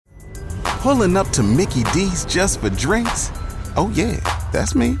Pulling up to Mickey D's just for drinks? Oh yeah,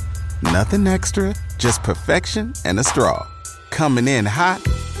 that's me. Nothing extra, just perfection and a straw. Coming in hot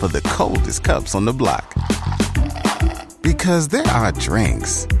for the coldest cups on the block. Because there are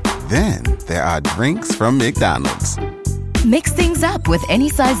drinks. Then there are drinks from McDonald's. Mix things up with any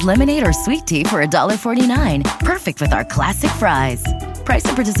size lemonade or sweet tea for $1.49. Perfect with our classic fries. Price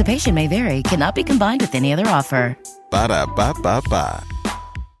and participation may vary. Cannot be combined with any other offer. Ba-da-ba-ba-ba.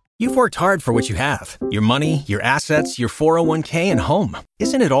 You've worked hard for what you have. Your money, your assets, your 401k, and home.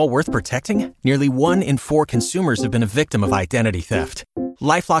 Isn't it all worth protecting? Nearly 1 in 4 consumers have been a victim of identity theft.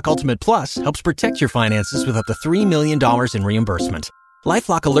 LifeLock Ultimate Plus helps protect your finances with up to $3 million in reimbursement.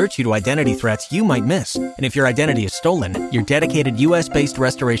 LifeLock alerts you to identity threats you might miss. And if your identity is stolen, your dedicated U.S.-based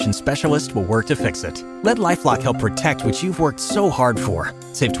restoration specialist will work to fix it. Let LifeLock help protect what you've worked so hard for.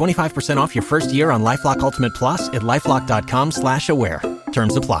 Save 25% off your first year on LifeLock Ultimate Plus at LifeLock.com/aware.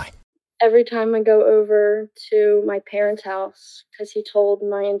 Terms apply. Every time I go over to my parents' house, because he told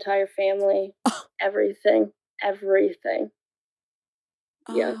my entire family everything.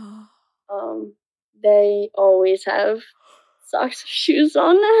 Yeah. They always have socks and shoes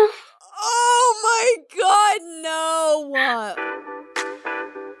on now. Oh my God, no.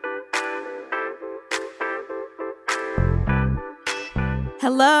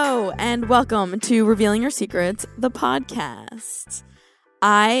 Hello, and welcome to Revealing Your Secrets, the podcast.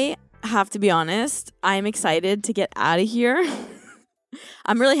 I have to be honest, I'm excited to get out of here.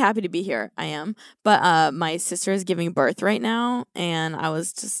 I'm really happy to be here. I am. But my sister is giving birth right now, and I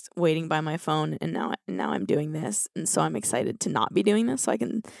was just waiting by my phone, and now I'm doing this. And so I'm excited to not be doing this so I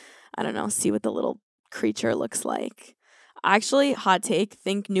can, see what the little creature looks like. Actually, hot take,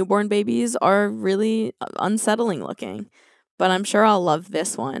 think newborn babies are really unsettling looking. But I'm sure I'll love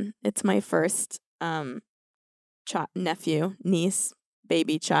this one. It's my first nephew, niece,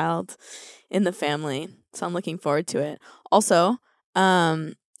 baby child in the family. So I'm looking forward to it. Also,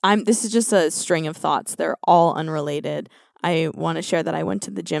 this is just a string of thoughts. They're all unrelated. I want to share that I went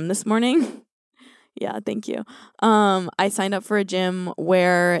to the gym this morning. Yeah, thank you. I signed up for a gym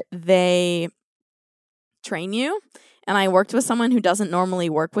where they train you. And I worked with someone who doesn't normally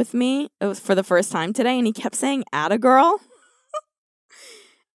work with me. It was for the first time today. And he kept saying, "Atta girl."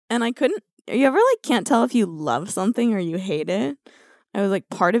 And I couldn't, you ever can't tell if you love something or you hate it? I was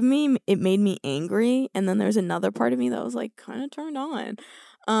part of me, it made me angry. And then there's another part of me that was kind of turned on.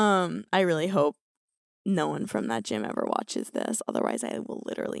 I really hope no one from that gym ever watches this. Otherwise, I will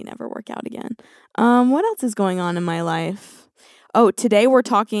literally never work out again. What else is going on in my life? Oh, today we're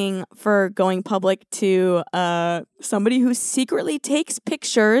talking for going public to somebody who secretly takes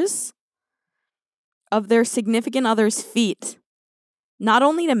pictures of their significant other's feet. Not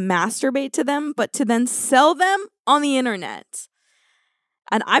only to masturbate to them, but to then sell them on the internet.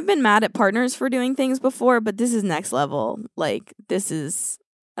 And I've been mad at partners for doing things before, but this is next level. This is,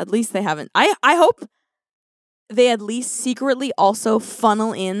 at least they haven't. I hope they at least secretly also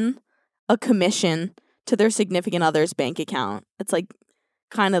funnel in a commission to their significant other's bank account. It's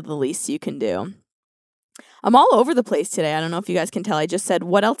kind of the least you can do. I'm all over the place today. I don't know if you guys can tell. I just said,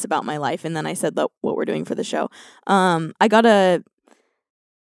 what else about my life? And then I said what we're doing for the show. I got a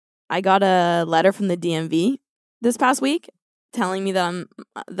letter from the DMV this past week telling me that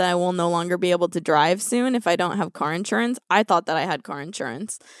I will no longer be able to drive soon if I don't have car insurance. I thought that I had car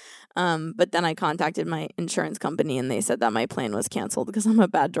insurance. But then I contacted my insurance company and they said that my plan was canceled because I'm a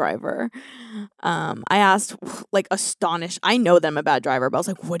bad driver. I asked, astonished. I know that I'm a bad driver, but I was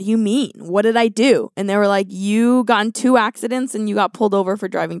like, what do you mean? What did I do? And they were like, you got in 2 accidents and you got pulled over for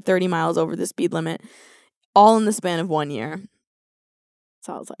driving 30 miles over the speed limit, all in the span of 1 year.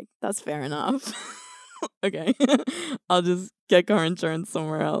 So I was like, that's fair enough. Okay, I'll just get car insurance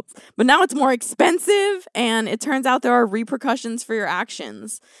somewhere else. But now it's more expensive, and it turns out there are repercussions for your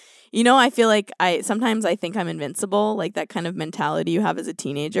actions. I feel like sometimes I think I'm invincible, that kind of mentality you have as a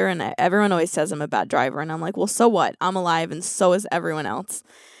teenager. And everyone always says I'm a bad driver, and I'm like, well, so what? I'm alive, and so is everyone else.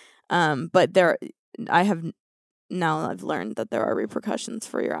 But I've learned that there are repercussions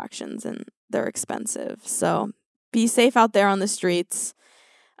for your actions, and they're expensive. So be safe out there on the streets.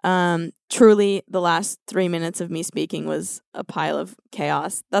 Truly, the last 3 minutes of me speaking was a pile of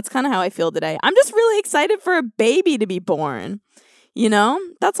chaos. That's kind of how I feel today. I'm just really excited for a baby to be born.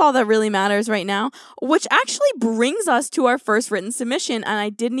 That's all that really matters right now, which actually brings us to our first written submission, and I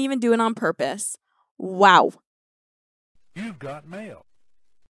didn't even do it on purpose. Wow. You've got mail.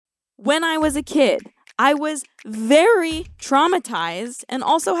 When I was a kid, I was very traumatized and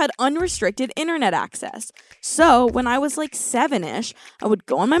also had unrestricted internet access. So when I was like 7-ish, I would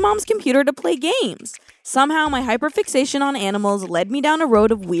go on my mom's computer to play games. Somehow my hyperfixation on animals led me down a road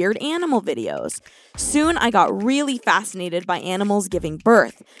of weird animal videos. Soon I got really fascinated by animals giving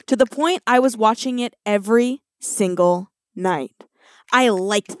birth, to the point I was watching it every single night. I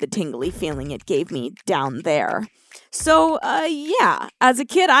liked the tingly feeling it gave me down there. So, yeah, as a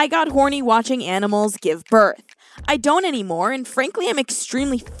kid, I got horny watching animals give birth. I don't anymore, and frankly, I'm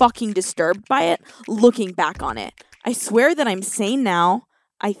extremely fucking disturbed by it, looking back on it. I swear that I'm sane now,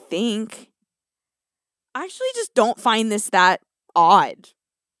 I think. I actually just don't find this that odd.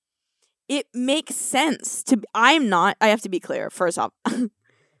 It makes sense to... I have to be clear, first off.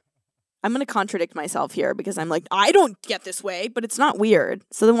 I'm going to contradict myself here because I'm like, I don't get this way, but it's not weird.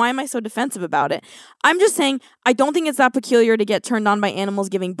 So then why am I so defensive about it? I'm just saying I don't think it's that peculiar to get turned on by animals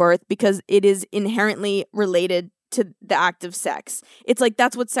giving birth because it is inherently related to the act of sex. It's like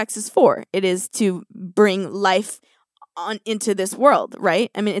that's what sex is for. It is to bring life on into this world,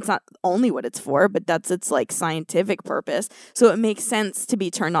 right? I mean, it's not only what it's for, but that's its like scientific purpose. So it makes sense to be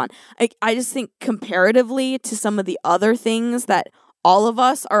turned on. I just think comparatively to some of the other things that all of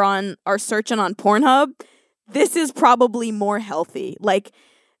us are searching on Pornhub, this is probably more healthy. Like,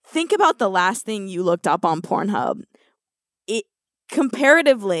 think about the last thing you looked up on Pornhub. It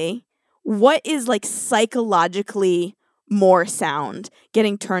comparatively, what is like psychologically more sound?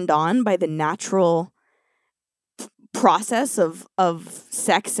 Getting turned on by the natural process of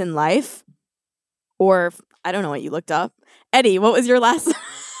sex in life? Or, I don't know what you looked up. Eddie, what was your last...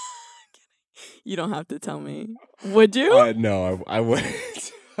 You don't have to tell me. Would you? No, I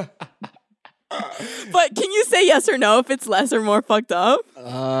wouldn't. But can you say yes or no if it's less or more fucked up?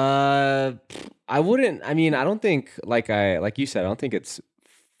 I wouldn't. I mean, I don't think like you said, I don't think it's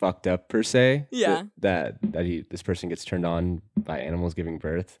fucked up per se. Yeah. That this person gets turned on by animals giving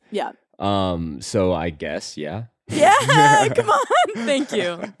birth. Yeah. So I guess, yeah. Yeah, come on.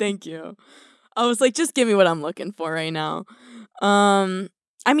 Thank you. I was like, just give me what I'm looking for right now.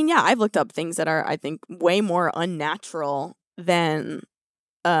 I mean, yeah, I've looked up things that are, I think, way more unnatural than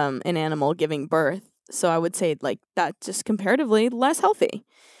an animal giving birth. So I would say, like, that just comparatively less healthy.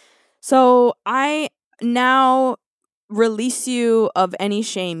 So I now release you of any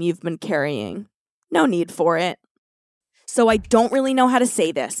shame you've been carrying. No need for it. So I don't really know how to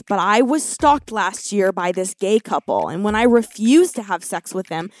say this, but I was stalked last year by this gay couple, and when I refused to have sex with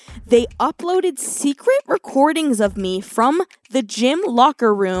them, they uploaded secret recordings of me from the gym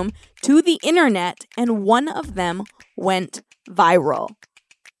locker room to the internet, and one of them went viral.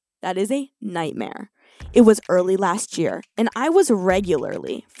 That is a nightmare. It was early last year, and I was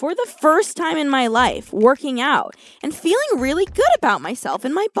regularly, for the first time in my life, working out and feeling really good about myself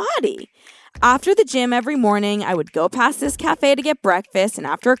and my body. After the gym every morning, I would go past this cafe to get breakfast, and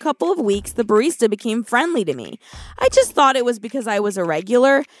after a couple of weeks, the barista became friendly to me. I just thought it was because I was a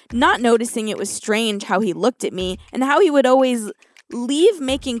regular, not noticing it was strange how he looked at me and how he would always leave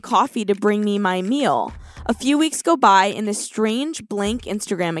making coffee to bring me my meal. A few weeks go by, and this strange blank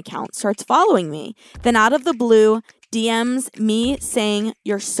Instagram account starts following me. Then out of the blue, DMs me saying,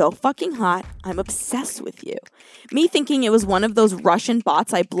 "You're so fucking hot, I'm obsessed with you." Me thinking it was one of those Russian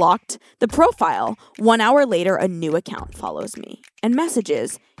bots, I blocked the profile. 1 hour later, a new account follows me and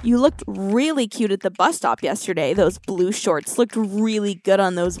messages, "You looked really cute at the bus stop yesterday. Those blue shorts looked really good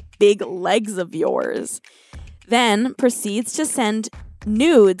on those big legs of yours." Then proceeds to send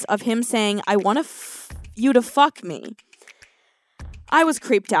nudes of him saying, "I want you to fuck me." I was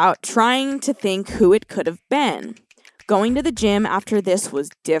creeped out, trying to think who it could have been. Going to the gym after this was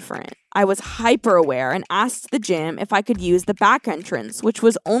different. I was hyper aware and asked the gym if I could use the back entrance, which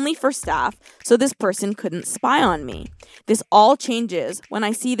was only for staff, so this person couldn't spy on me. This all changes when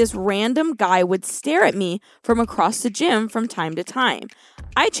I see this random guy would stare at me from across the gym from time to time.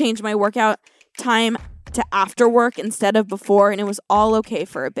 I changed my workout time to after work instead of before, and it was all okay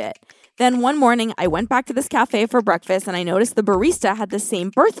for a bit. Then one morning, I went back to this cafe for breakfast, and I noticed the barista had the same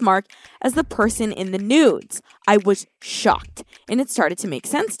birthmark as the person in the nudes. I was shocked, and it started to make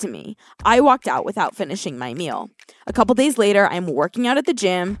sense to me. I walked out without finishing my meal. A couple days later, I'm working out at the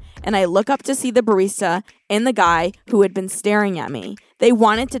gym, and I look up to see the barista and the guy who had been staring at me. They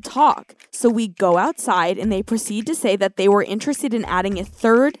wanted to talk, so we go outside, and they proceed to say that they were interested in adding a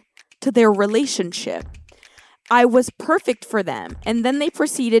third to their relationship. I was perfect for them, and then they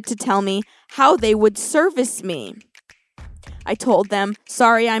proceeded to tell me how they would service me. I told them,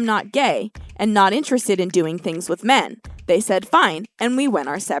 sorry, I'm not gay, and not interested in doing things with men. They said fine, and we went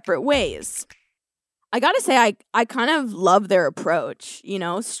our separate ways. I gotta say, I kind of love their approach,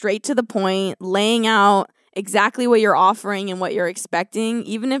 straight to the point, laying out exactly what you're offering and what you're expecting,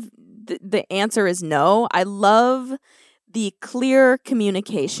 even if the answer is no. I love the clear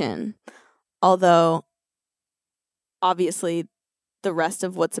communication, although obviously the rest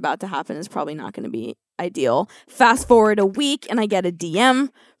of what's about to happen is probably not going to be ideal. Fast forward a week and I get a DM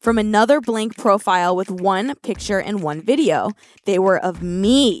from another blank profile with one picture and one video. They were of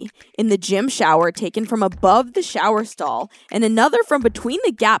me in the gym shower taken from above the shower stall and another from between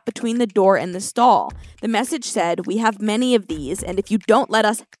the gap between the door and the stall. The message said, "We have many of these, and if you don't let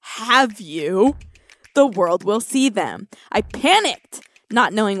us have you, the world will see them." I panicked,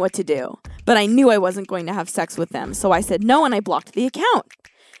 not knowing what to do, but I knew I wasn't going to have sex with them, so I said no and I blocked the account.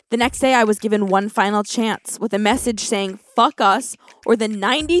 The next day, I was given one final chance with a message saying, "Fuck us," or the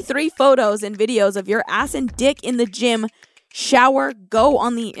 93 photos and videos of your ass and dick in the gym shower go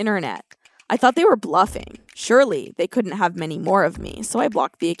on the internet. I thought they were bluffing. Surely they couldn't have many more of me, so I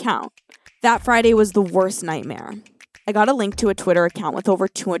blocked the account. That Friday was the worst nightmare. I got a link to a Twitter account with over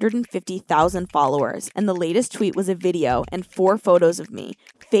 250,000 followers, and the latest tweet was a video and 4 photos of me,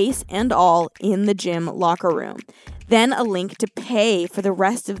 face and all, in the gym locker room. Then a link to pay for the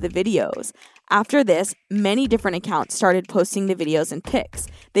rest of the videos. After this, many different accounts started posting the videos and pics.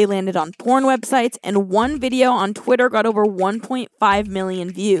 They landed on porn websites, and one video on Twitter got over 1.5 million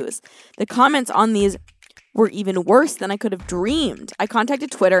views. The comments on these were even worse than I could have dreamed. I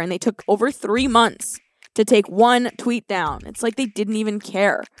contacted Twitter, and they took over 3 months to take one tweet down. It's like they didn't even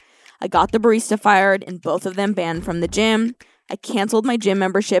care. I got the barista fired and both of them banned from the gym. I canceled my gym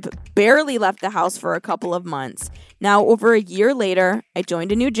membership, barely left the house for a couple of months. Now, over a year later, I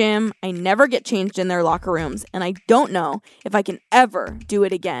joined a new gym. I never get changed in their locker rooms, and I don't know if I can ever do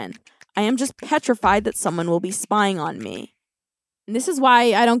it again. I am just petrified that someone will be spying on me. And this is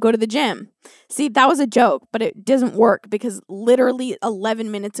why I don't go to the gym. See, that was a joke, but it doesn't work because literally 11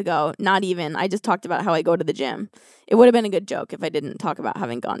 minutes ago, not even, I just talked about how I go to the gym. It would have been a good joke if I didn't talk about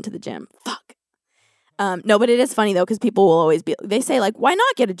having gone to the gym. Fuck. No, but it is funny though, because people will always they say like, why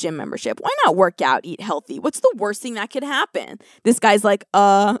not get a gym membership? Why not work out, eat healthy? What's the worst thing that could happen? This guy's like,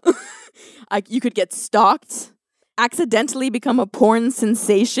 you could get stalked, accidentally become a porn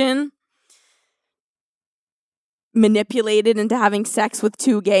sensation, manipulated into having sex with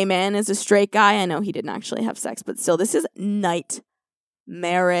 2 gay men as a straight guy. I know he didn't actually have sex, but still, this is nightmarish.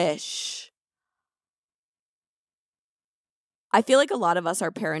 I feel like a lot of us are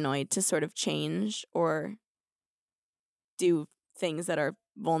paranoid to sort of change or do things that are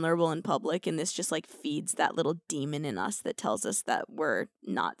vulnerable in public, and this just like feeds that little demon in us that tells us that we're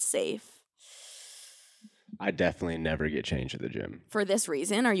not safe. I definitely never get changed at the gym. For this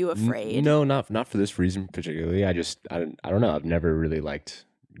reason, are you afraid? No, not for this reason particularly. I don't know. I've never really liked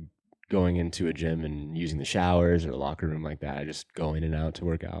going into a gym and using the showers or the locker room like that. I just go in and out to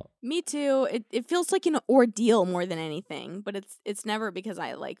work out. Me too. It feels like an ordeal more than anything, but it's never because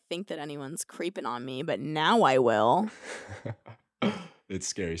I like think that anyone's creeping on me, but now I will. It's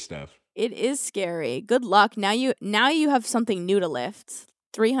scary stuff. It is scary. Good luck. Now you have something new to lift.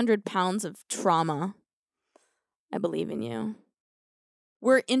 300 pounds of trauma. I believe in you.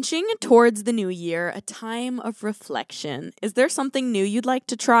 We're inching towards the new year, a time of reflection. Is there something new you'd like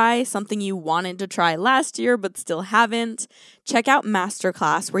to try? Something you wanted to try last year but still haven't? Check out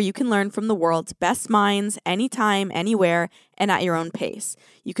Masterclass, where you can learn from the world's best minds anytime, anywhere, and at your own pace.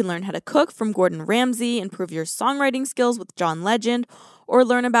 You can learn how to cook from Gordon Ramsay, improve your songwriting skills with John Legend, or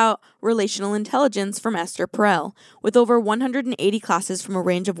learn about relational intelligence from Esther Perel. With over 180 classes from a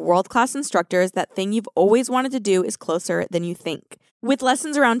range of world-class instructors, that thing you've always wanted to do is closer than you think. With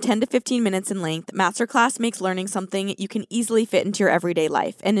lessons around 10 to 15 minutes in length, Masterclass makes learning something you can easily fit into your everyday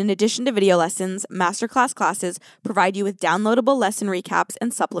life. And in addition to video lessons, Masterclass classes provide you with downloadable lesson recaps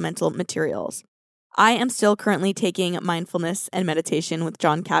and supplemental materials. I am still currently taking mindfulness and meditation with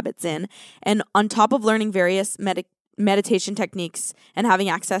Jon Kabat-Zinn, and on top of learning various meditation techniques and having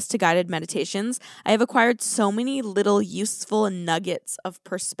access to guided meditations, I have acquired so many little useful nuggets of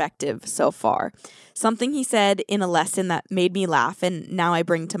perspective so far. Something he said in a lesson that made me laugh and now I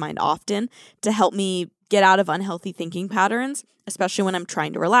bring to mind often to help me get out of unhealthy thinking patterns, especially when I'm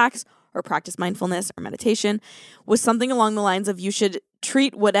trying to relax or practice mindfulness or meditation, was something along the lines of you should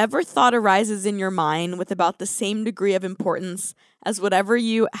treat whatever thought arises in your mind with about the same degree of importance as whatever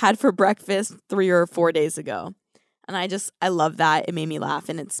you had for breakfast 3 or 4 days ago. And I love that. It made me laugh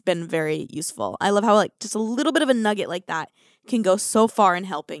and it's been very useful. I love how like just a little bit of a nugget like that can go so far in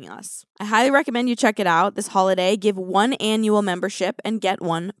helping us. I highly recommend you check it out this holiday. Give 1 annual membership and get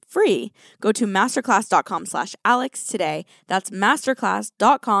 1 free. Go to masterclass.com/Alex today. That's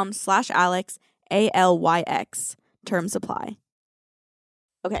masterclass.com/Alex, ALYX. Terms apply.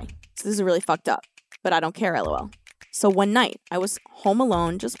 Okay, so this is really fucked up, but I don't care, LOL. So one night, I was home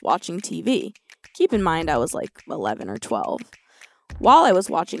alone just watching TV. Keep in mind, I was like 11 or 12. While I was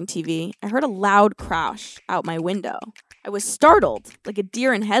watching TV, I heard a loud crash out my window. I was startled, like a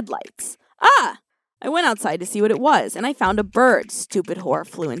deer in headlights. Ah! I went outside to see what it was, and I found a bird. Stupid whore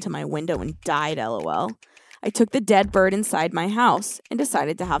flew into my window and died, LOL. I took the dead bird inside my house and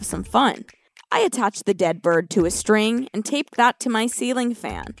decided to have some fun. I attached the dead bird to a string and taped that to my ceiling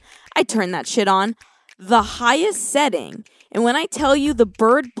fan. I turned that shit on the highest setting, and when I tell you the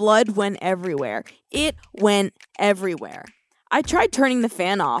bird blood went everywhere, it went everywhere. I tried turning the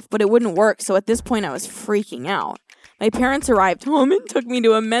fan off, but it wouldn't work, so at this point I was freaking out. My parents arrived home and took me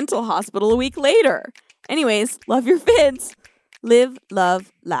to a mental hospital a week later. Anyways, love your vids. Live,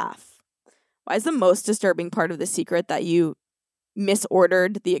 love, laugh. Why is the most disturbing part of The Secret that you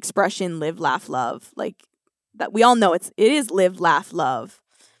misordered the expression live, laugh, love? Like, that we all know it is live, laugh, love.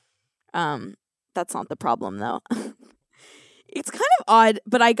 That's not the problem, though. It's kind of odd,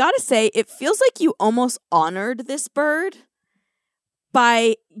 but I gotta say, it feels like you almost honored this bird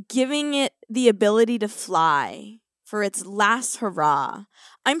by giving it the ability to fly for its last hurrah.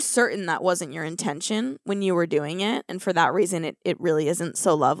 I'm certain that wasn't your intention when you were doing it, and for that reason, it really isn't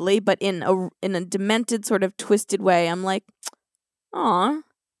so lovely. But in a demented, sort of twisted way, I'm like, aw.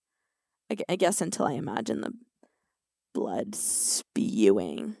 I guess until I imagine the blood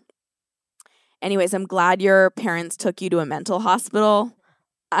spewing. Anyways, I'm glad your parents took you to a mental hospital.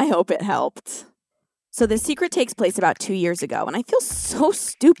 I hope it helped. So The Secret takes place about 2 years ago, and I feel so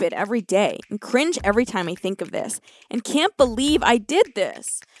stupid every day and cringe every time I think of this and can't believe I did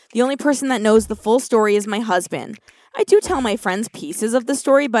this. The only person that knows the full story is my husband. I do tell my friends pieces of the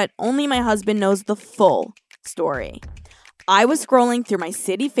story, but only my husband knows the full story. I was scrolling through my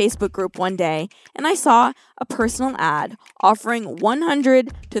city Facebook group one day, and I saw a personal ad offering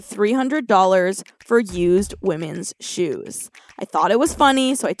 $100 to $300 for used women's shoes. I thought it was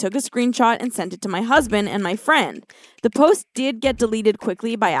funny, so I took a screenshot and sent it to my husband and my friend. The post did get deleted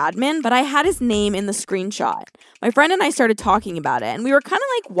quickly by admin, but I had his name in the screenshot. My friend and I started talking about it, and we were kind of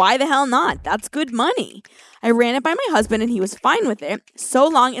like, why the hell not? That's good money. I ran it by my husband, and he was fine with it, so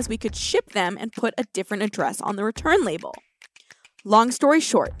long as we could ship them and put a different address on the return label. Long story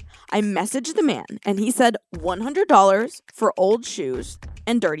short, I messaged the man, and he said $100 for old shoes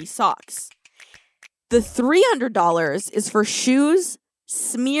and dirty socks. The $300 is for shoes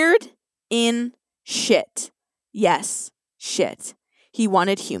smeared in shit. Yes, shit. He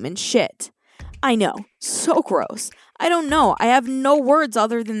wanted human shit. I know, so gross. I don't know. I have no words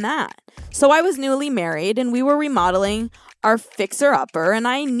other than that. So I was newly married, and we were remodeling our fixer-upper, and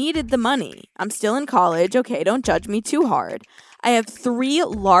I needed the money. I'm still in college. Okay, don't judge me too hard. I have 3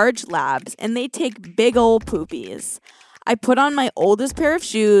 large labs, and they take big old poopies. I put on my oldest pair of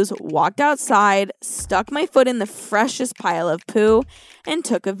shoes, walked outside, stuck my foot in the freshest pile of poo, and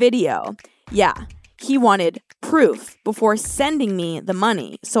took a video. Yeah, he wanted proof before sending me the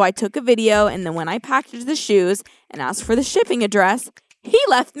money. So I took a video, and then when I packaged the shoes and asked for the shipping address, he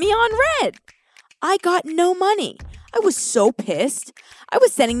left me on red. I got no money. I was so pissed. I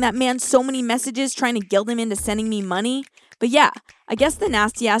was sending that man so many messages trying to guilt him into sending me money. But yeah, I guess the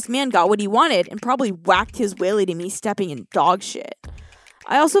nasty-ass man got what he wanted and probably whacked his willy to me stepping in dog shit.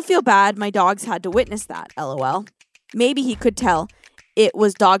 I also feel bad my dogs had to witness that, LOL. Maybe he could tell it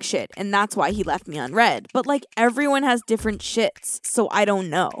was dog shit and that's why he left me on red. But like everyone has different shits, so I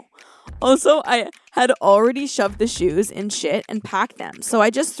don't know. Also, I had already shoved the shoes in shit and packed them, so I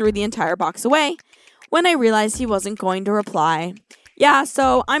just threw the entire box away when I realized he wasn't going to reply. Yeah,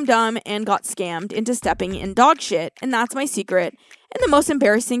 so I'm dumb and got scammed into stepping in dog shit, and that's my secret, and the most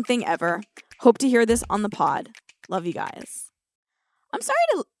embarrassing thing ever. Hope to hear this on the pod. Love you guys. I'm sorry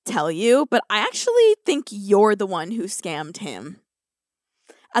to tell you, but I actually think you're the one who scammed him.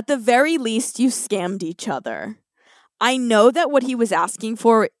 At the very least, you scammed each other. I know that what he was asking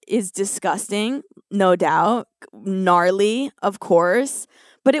for is disgusting, no doubt, gnarly, of course,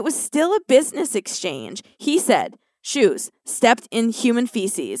 but it was still a business exchange. He said, shoes, stepped in human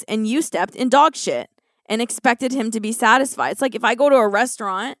feces, and you stepped in dog shit and expected him to be satisfied. It's like if I go to a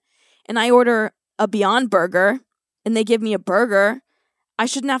restaurant and I order a Beyond Burger and they give me a burger, I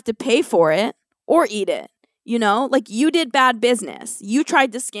shouldn't have to pay for it or eat it. You know, like you did bad business. You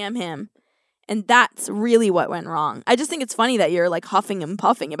tried to scam him. And that's really what went wrong. I just think it's funny that you're like huffing and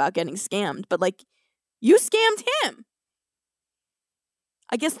puffing about getting scammed, but like you scammed him.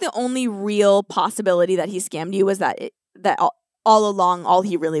 I guess the only real possibility that he scammed you was that all along, all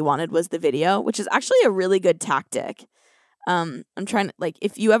he really wanted was the video, which is actually a really good tactic. I'm trying to, like,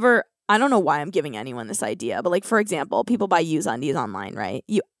 if you ever, I don't know why I'm giving anyone this idea, but like, for example, people buy used undies online, right?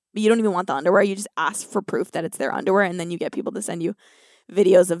 You don't even want the underwear. You just ask for proof that it's their underwear, and then you get people to send you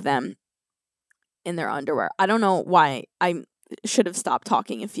videos of them in their underwear. I don't know why I should have stopped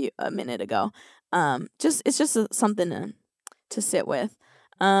talking a minute ago. It's just something to sit with.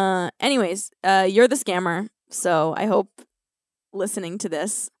 Anyways, you're the scammer, so I hope listening to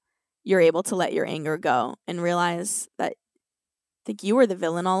this, you're able to let your anger go and realize that I think you were the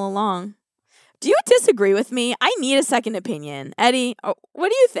villain all along. Do you disagree with me? I need a second opinion. Eddie, what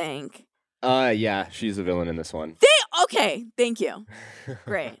do you think? Yeah, she's the villain in this one. Okay, thank you.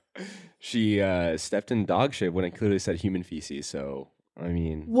 Great. She stepped in dog shit when it clearly said human feces, so, I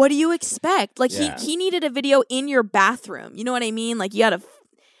mean... What do you expect? Like, Yeah. he needed a video in your bathroom. You know what I mean? Like, you gotta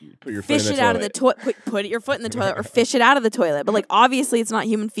Put your foot fish in it the out of the toilet. toilet. Put your foot in the toilet or fish it out of the toilet. But, like, obviously it's not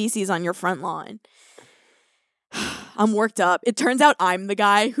human feces on your front lawn. I'm worked up. It turns out I'm the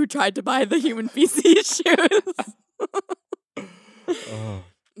guy who tried to buy the human feces shoes. Oh,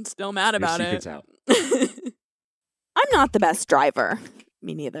 I'm still mad your about secret's it. out. I'm not the best driver.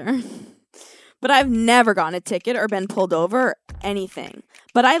 Me neither. But I've never gotten a ticket or been pulled over or anything.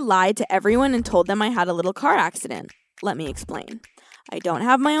 But I lied to everyone and told them I had a little car accident. Let me explain. I don't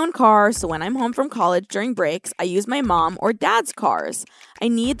have my own car, so when I'm home from college during breaks, I use my mom or dad's cars. I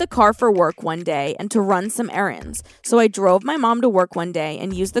need the car for work one day and to run some errands. So I drove my mom to work one day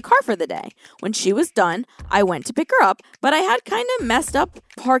and used the car for the day. When she was done, I went to pick her up, but I had kind of messed up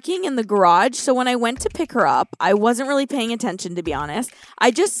parking in the garage, so when I went to pick her up, I wasn't really paying attention, to be honest. I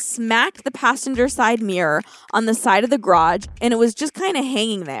just smacked the passenger side mirror on the side of the garage, and it was just kind of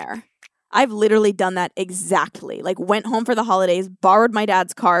hanging there. I've literally done that exactly. Like, went home for the holidays, borrowed my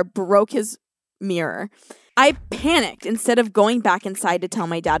dad's car, broke his mirror. I panicked instead of going back inside to tell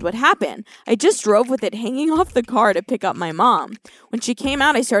my dad what happened. I just drove with it hanging off the car to pick up my mom. When she came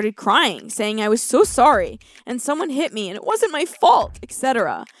out, I started crying, saying I was so sorry, and someone hit me, and it wasn't my fault,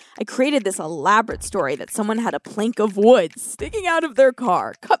 etc. I created this elaborate story that someone had a plank of wood sticking out of their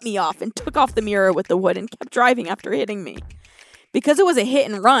car, cut me off, and took off the mirror with the wood and kept driving after hitting me. Because it was a hit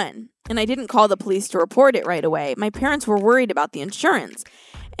and run, and I didn't call the police to report it right away, my parents were worried about the insurance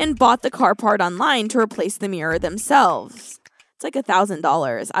and bought the car part online to replace the mirror themselves. It's like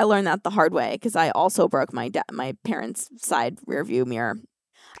 $1,000. I learned that the hard way because I also broke my parents' side rear view mirror.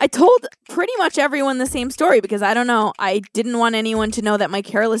 I told pretty much everyone the same story because I don't know, I didn't want anyone to know that my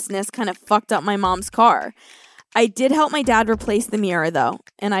carelessness kind of fucked up my mom's car. I did help my dad replace the mirror, though,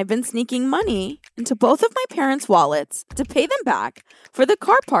 and I've been sneaking money into both of my parents' wallets to pay them back for the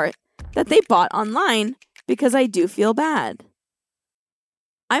car part that they bought online because I do feel bad.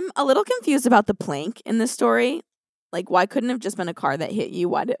 I'm a little confused about the plank in this story. Like, why couldn't it have just been a car that hit you?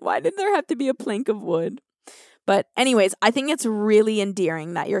 Why did there have to be a plank of wood? But anyways, I think it's really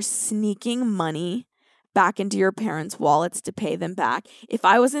endearing that you're sneaking money back into your parents' wallets to pay them back. If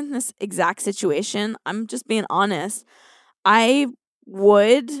I was in this exact situation, I'm just being honest, I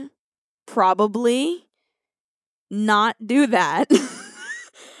would probably not do that.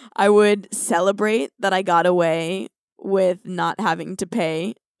 I would celebrate that I got away with not having to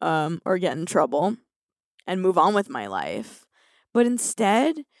pay or get in trouble and move on with my life. But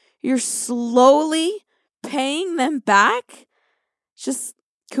instead, you're slowly paying them back. Just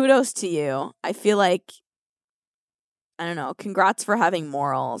kudos to you. I feel like, I don't know, congrats for having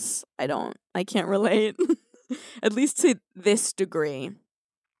morals. I can't relate. At least to this degree.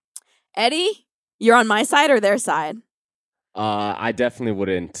 Eddie, you're on my side or their side? I definitely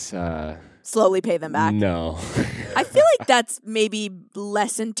wouldn't. Slowly pay them back? No. I feel like that's maybe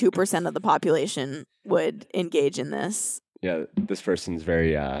less than 2% of the population would engage in this. Yeah, this person's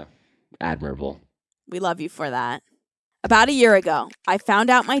very admirable. We love you for that. About a year ago, I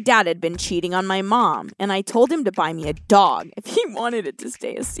found out my dad had been cheating on my mom, and I told him to buy me a dog if he wanted it to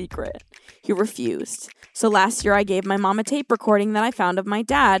stay a secret. He refused. So last year, I gave my mom a tape recording that I found of my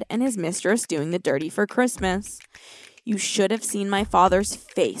dad and his mistress doing the dirty for Christmas. You should have seen my father's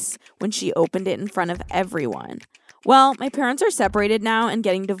face when she opened it in front of everyone. Well, my parents are separated now and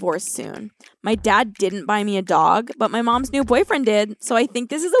getting divorced soon. My dad didn't buy me a dog, but my mom's new boyfriend did, so I think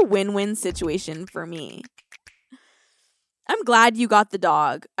this is a win-win situation for me. I'm glad you got the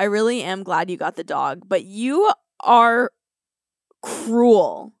dog. I really am glad you got the dog, but you are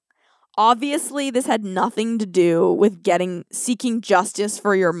cruel. Obviously, this had nothing to do with seeking justice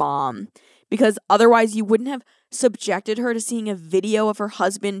for your mom, because otherwise you wouldn't have subjected her to seeing a video of her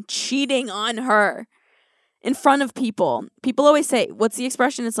husband cheating on her. in front of people. People always say, what's the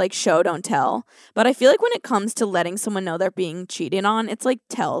expression? It's like show, don't tell. But I feel like when it comes to letting someone know they're being cheated on, it's like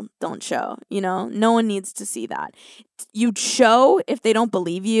tell, don't show. You know, no one needs to see that. You'd show if they don't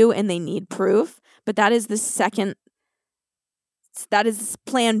believe you and they need proof. But that is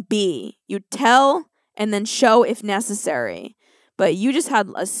plan B. You tell and then show if necessary. But you just had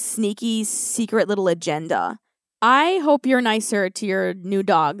a sneaky, secret little agenda. I hope you're nicer to your new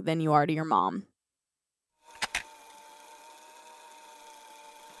dog than you are to your mom.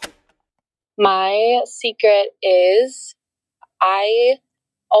 My secret is I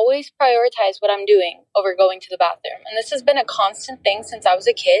always prioritize what I'm doing over going to the bathroom. And this has been a constant thing since I was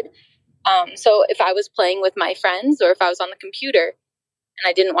a kid. So if I was playing with my friends or if I was on the computer and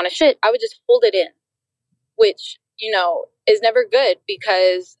I didn't want to shit, I would just hold it in, which, you know, is never good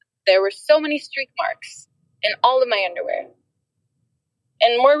because there were so many streak marks in all of my underwear.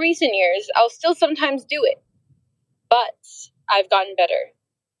 In more recent years, I'll still sometimes do it, but I've gotten better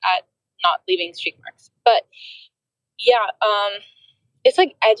at not leaving streak marks. But yeah, it's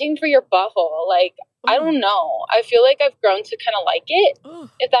like edging for your butthole. Like, I don't know. I feel like I've grown to kind of like it,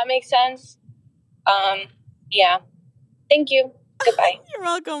 if that makes sense. Yeah. Thank you. Goodbye. You're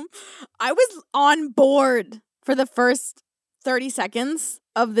welcome. I was on board for the first 30 seconds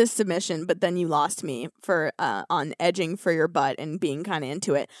of this submission, but then you lost me for on edging for your butt and being kind of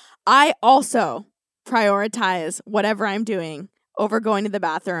into it. I also prioritize whatever I'm doing over going to the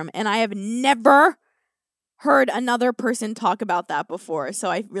bathroom, and I have never heard another person talk about that before, so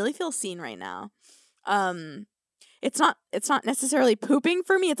I really feel seen right now. It's not necessarily pooping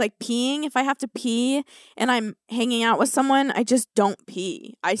for me. It's like peeing. If I have to pee and I'm hanging out with someone, I just don't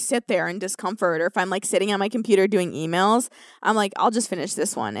pee. I sit there in discomfort. Or if I'm like sitting on my computer doing emails, I'm like, I'll just finish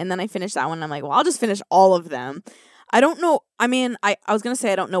this one. And then I finish that one. And I'm like, well, I'll just finish all of them. I don't know. I mean, I was going to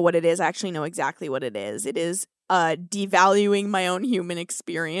say I don't know what it is. I actually know exactly what it is. It is devaluing my own human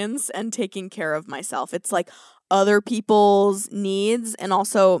experience and taking care of myself. It's like other people's needs and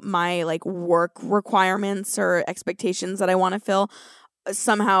also my like work requirements or expectations that I want to fill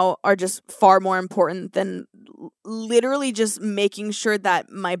somehow are just far more important than literally just making sure that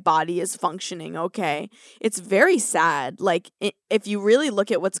my body is functioning okay. It's very sad. Like if you really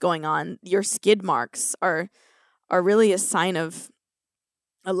look at what's going on, your skid marks are really a sign of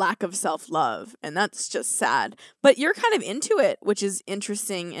a lack of self-love, and that's just sad. But you're kind of into it, which is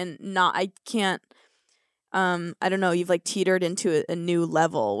interesting, and I don't know, you've like teetered into a new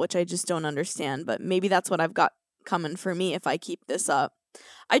level, which I just don't understand, but maybe that's what I've got coming for me if I keep this up.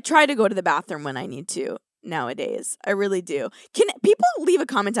 I try to go to the bathroom when I need to nowadays. I really do. Can people leave a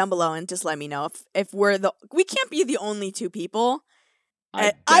comment down below and just let me know if we can't be the only two people.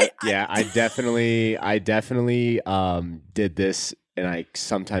 I definitely did this, and I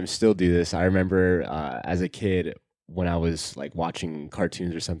sometimes still do this. I remember as a kid when I was like watching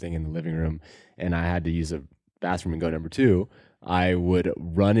cartoons or something in the living room and I had to use a bathroom and go number 2, I would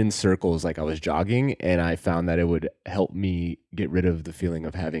run in circles like I was jogging, and I found that it would help me get rid of the feeling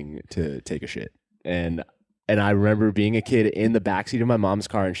of having to take a shit. And I remember being a kid in the backseat of my mom's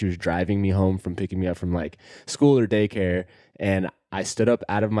car, and she was driving me home from picking me up from like school or daycare, and I stood up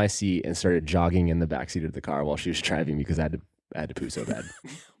out of my seat and started jogging in the backseat of the car while she was driving because I had to poo so bad.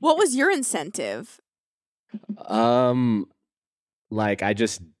 What was your incentive? Like I'd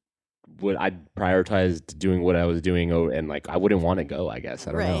prioritized doing what I was doing, and like I wouldn't want to go, I guess.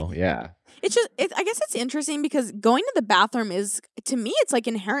 I don't know. Yeah. It's just, I guess it's interesting because going to the bathroom is, to me, it's like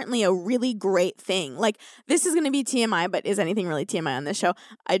inherently a really great thing. Like, this is going to be TMI, but is anything really TMI on this show?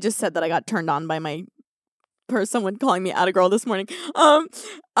 I just said that I got turned on by someone calling me Atta Girl this morning.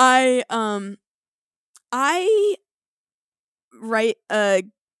 I write a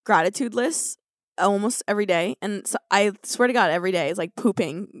gratitude list almost every day, and so I swear to God, every day is like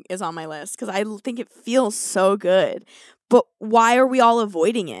pooping is on my list because I think it feels so good. But why are we all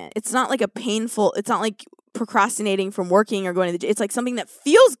avoiding it? It's not like it's not like procrastinating from working or going to the gym. It's like something that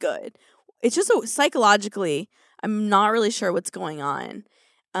feels good. It's just psychologically, I'm not really sure what's going on.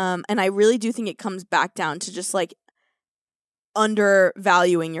 And I really do think it comes back down to just like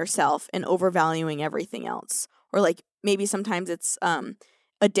undervaluing yourself and overvaluing everything else. Or like maybe sometimes it's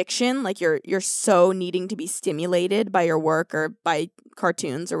addiction, like you're so needing to be stimulated by your work or by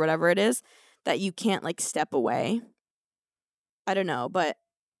cartoons or whatever it is that you can't like step away. I don't know, but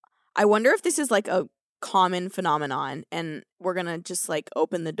I wonder if this is like a common phenomenon and we're going to just like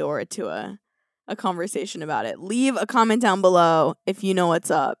open the door to a conversation about it. Leave a comment down below if you know what's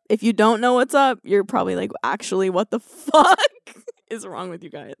up. If you don't know what's up, you're probably like, actually, what the fuck is wrong with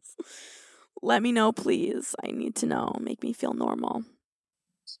you guys? Let me know, please. I need to know. Make me feel normal.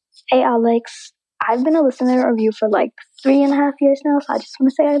 Hey, Alex. I've been a listener of you for like 3.5 years now, so I just want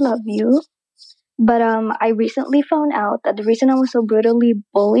to say I love you. But I recently found out that the reason I was so brutally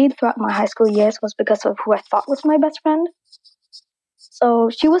bullied throughout my high school years was because of who I thought was my best friend.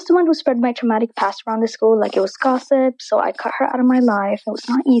 So she was the one who spread my traumatic past around the school like it was gossip, so I cut her out of my life. It was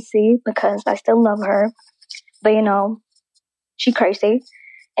not easy because I still love her, but she crazy.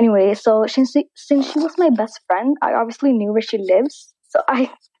 Anyway, so since she was my best friend, I obviously knew where she lives. So I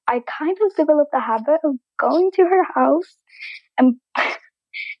kind of developed a habit of going to her house and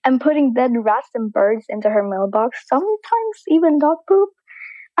and putting dead rats and birds into her mailbox, sometimes even dog poop.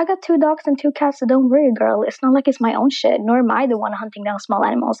 I got 2 dogs and 2 cats, so don't worry, girl. It's not like it's my own shit, nor am I the one hunting down small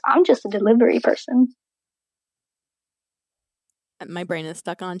animals. I'm just a delivery person. My brain is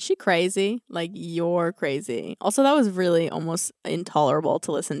stuck on, she crazy. Like, you're crazy. Also, that was really almost intolerable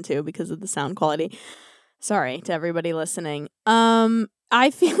to listen to because of the sound quality. Sorry to everybody listening. I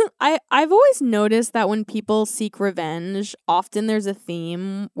feel I've always noticed that when people seek revenge, often there's a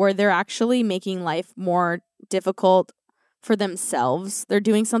theme where they're actually making life more difficult for themselves. They're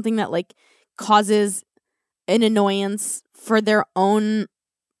doing something that like causes an annoyance for their own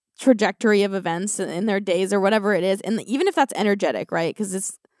trajectory of events in their days or whatever it is. And even if that's energetic, right? Because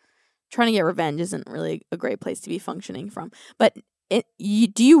it's trying to get revenge isn't really a great place to be functioning from. But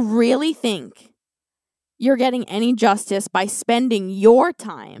do you really think you're getting any justice by spending your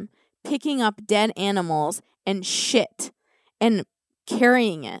time picking up dead animals and shit and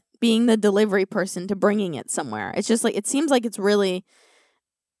carrying it, being the delivery person to bringing it somewhere? It's just like, it seems like it's really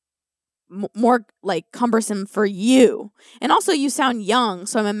more like cumbersome for you. And also you sound young,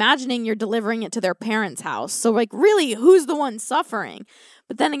 so I'm imagining you're delivering it to their parents' house. So like, really, who's the one suffering?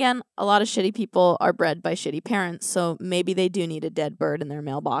 But then again, a lot of shitty people are bred by shitty parents, so maybe they do need a dead bird in their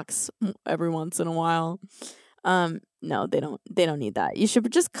mailbox every once in a while. No, they don't need that. You should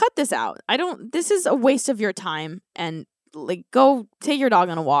just cut this out. This is a waste of your time, and like, go take your dog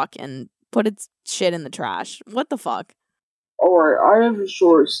on a walk and put its shit in the trash. What the fuck? Alright, I have a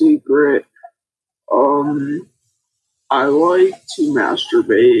short secret. I like to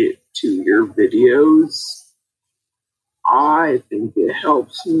masturbate to your videos. I think it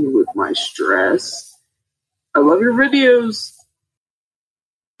helps me with my stress. I love your videos.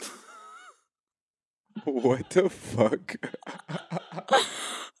 What the fuck? I don't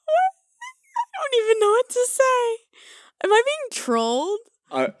even know what to say. Am I being trolled?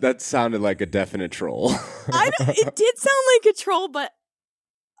 That sounded like a definite troll. It did sound like a troll, but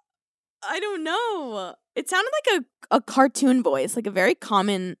I don't know. It sounded like a cartoon voice, like a very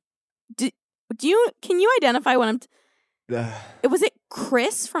common. Can you identify what I'm? Was it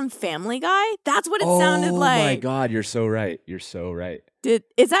Chris from Family Guy? That's what it sounded like. Oh my god, you're so right. You're so right.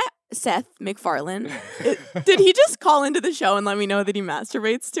 Is that Seth MacFarlane? Did he just call into the show and let me know that he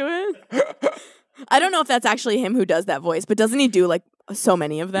masturbates to it? I don't know if that's actually him who does that voice, but doesn't he do like so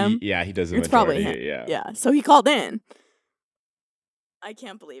many of them? Yeah, he does. It's probably him. Yeah. So he called in. I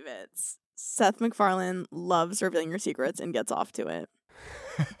can't believe it. Seth MacFarlane loves revealing your secrets and gets off to it.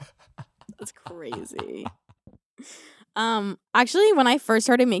 That's crazy. Actually, when I first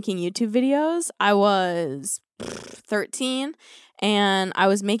started making YouTube videos, I was 13 and I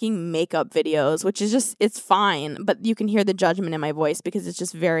was making makeup videos, which is just, it's fine, but you can hear the judgment in my voice because it's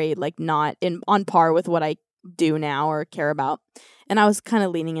just very like not on par with what I do now or care about. And I was kind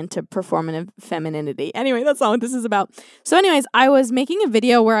of leaning into performative femininity. Anyway, that's not what this is about. So anyways, I was making a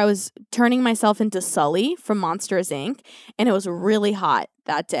video where I was turning myself into Sully from Monsters, Inc. And it was really hot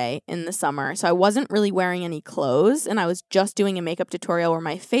that day in the summer. So I wasn't really wearing any clothes. And I was just doing a makeup tutorial where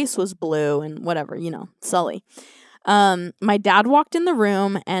my face was blue and whatever, Sully. My dad walked in the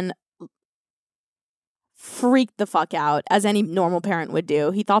room and freaked the fuck out, as any normal parent would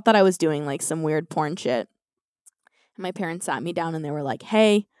do. He thought that I was doing like some weird porn shit. My parents sat me down and they were like,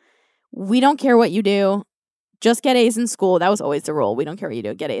 hey, we don't care what you do. Just get A's in school. That was always the rule. We don't care what you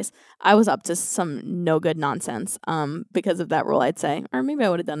do. Get A's. I was up to some no good nonsense because of that rule, I'd say. Or maybe I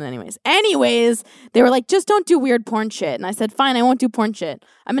would have done it anyways. Anyways, they were like, just don't do weird porn shit. And I said, fine, I won't do porn shit.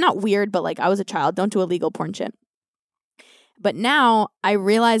 I mean, not weird, but like I was a child. Don't do illegal porn shit. But now I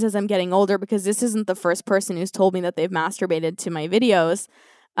realize as I'm getting older, because this isn't the first person who's told me that they've masturbated to my videos,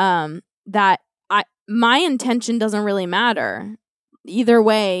 that my intention doesn't really matter. Either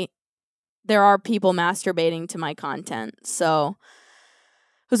way, there are people masturbating to my content. So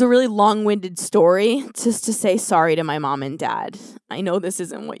it was a really long-winded story just to say sorry to my mom and dad. I know this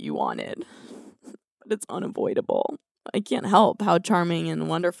isn't what you wanted, but it's unavoidable. I can't help how charming and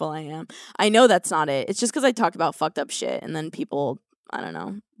wonderful I am. I know that's not it. It's just because I talk about fucked up shit and then people, I don't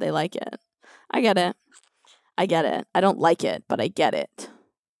know, they like it. I get it. I don't like it, but I get it.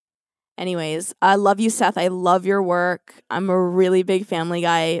 Anyways, I love you, Seth. I love your work. I'm a really big Family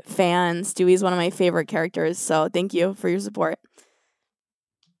Guy fan. Stewie's one of my favorite characters, so thank you for your support.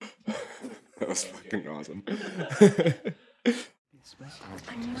 That was fucking awesome.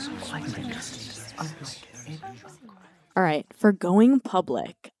 All right, for going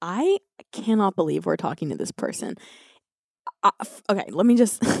public, I cannot believe we're talking to this person. Okay, let me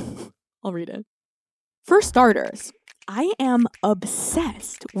just, I'll read it. For starters, I am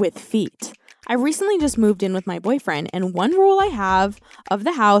obsessed with feet. I recently just moved in with my boyfriend, and one rule I have of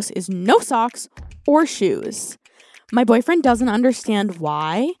the house is no socks or shoes. My boyfriend doesn't understand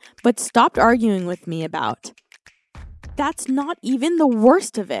why, but stopped arguing with me about. That's not even the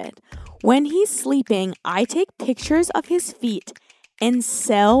worst of it. When he's sleeping, I take pictures of his feet and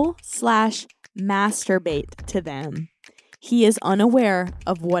sell/masturbate to them. He is unaware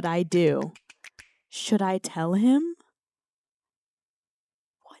of what I do. Should I tell him?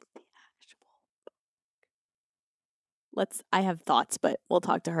 What the actual? I have thoughts, but we'll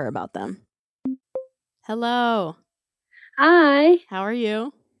talk to her about them. Hello. Hi. How are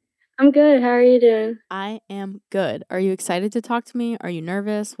you? I'm good. How are you doing? I am good. Are you excited to talk to me? Are you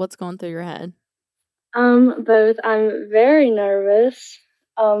nervous? What's going through your head? Both. I'm very nervous,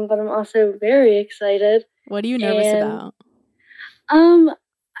 but I'm also very excited. What are you nervous about?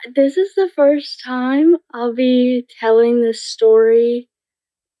 This is the first time I'll be telling this story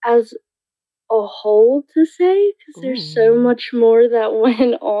as a whole, to say, because there's so much more that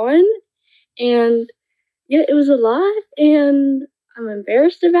went on, and yeah, it was a lot, and I'm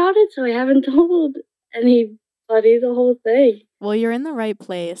embarrassed about it, so I haven't told anybody the whole thing. Well, you're in the right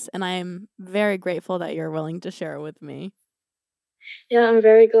place, and I'm very grateful that you're willing to share it with me. Yeah, I'm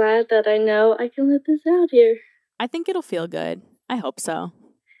very glad that I know I can let this out here. I think it'll feel good. I hope so.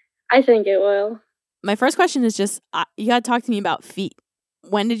 I think it will. My first question is just, you got to talk to me about feet.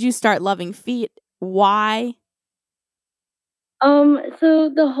 When did you start loving feet? Why? So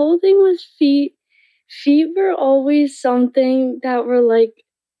the whole thing was feet. Feet were always something that were like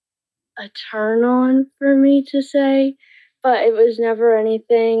a turn on for me, to say, but it was never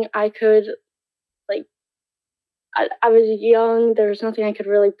anything I could, like, I was young, there was nothing I could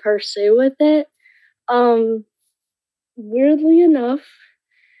really pursue with it. Weirdly enough,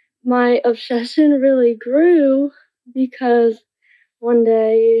 my obsession really grew because one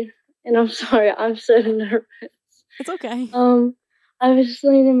day, and I'm sorry, I'm so nervous. It's okay. I was just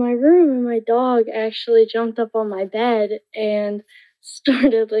laying in my room and my dog actually jumped up on my bed and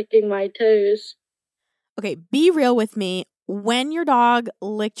started licking my toes. Okay, be real with me. When your dog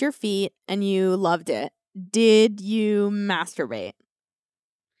licked your feet and you loved it, did you masturbate?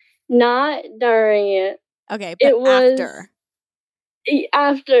 Not during it. Okay, but It was after?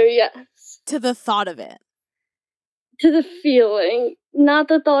 After, yes. To the thought of it? To the feeling. Not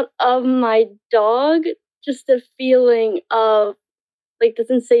the thought of my dog, just the feeling of, like, the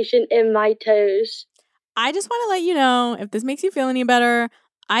sensation in my toes. I just want to let you know, if this makes you feel any better,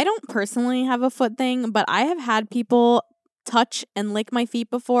 I don't personally have a foot thing, but I have had people touch and lick my feet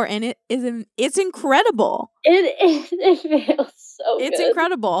before, and it's incredible. It feels so It's good.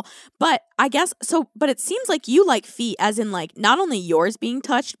 incredible. But I guess, but it seems like you like feet as in, like, not only yours being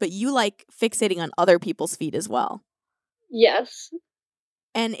touched, but you like fixating on other people's feet as well. Yes.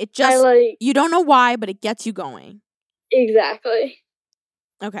 And it just, you don't know why, but it gets you going. Exactly.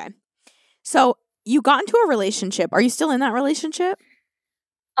 Okay. So you got into a relationship. Are you still in that relationship?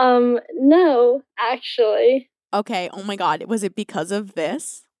 No, actually. Okay. Oh my God. Was it because of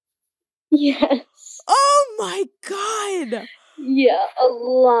this? Yes. Oh my God. Yeah, a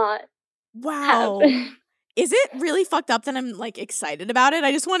lot. Wow. Happened. Is it really fucked up that I'm, like, excited about it?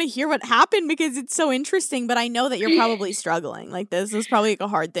 I just want to hear what happened because it's so interesting, but I know that you're probably struggling. Like, this is probably like a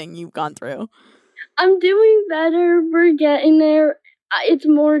hard thing you've gone through. I'm doing better. We're getting there. It's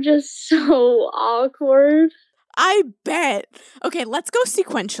more just so awkward. I bet. Okay, let's go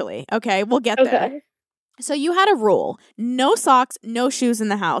sequentially. Okay, we'll get there. So you had a rule, no socks, no shoes in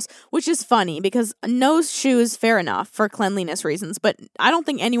the house, which is funny because no shoes, fair enough, for cleanliness reasons. But I don't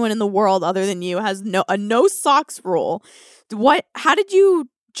think anyone in the world other than you has a no socks rule. How did you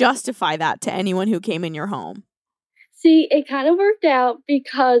justify that to anyone who came in your home? See, it kind of worked out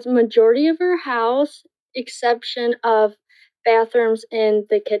because majority of our house, exception of bathrooms and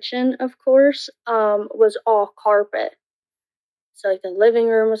the kitchen, of course, was all carpet. So, like, the living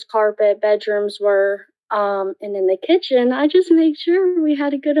room was carpet, bedrooms were, and in the kitchen, I just made sure we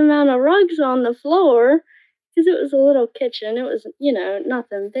had a good amount of rugs on the floor because it was a little kitchen. It was,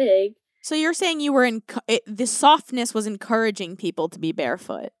 nothing big. So you're saying you were the softness was encouraging people to be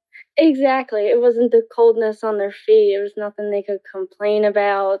barefoot. Exactly. It wasn't the coldness on their feet. It was nothing they could complain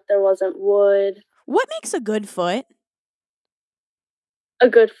about. There wasn't wood. What makes a good foot? A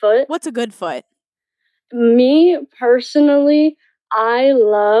good foot. What's a good foot? Me, personally, I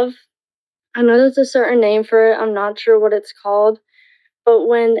know there's a certain name for it. I'm not sure what it's called. But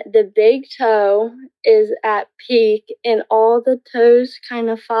when the big toe is at peak and all the toes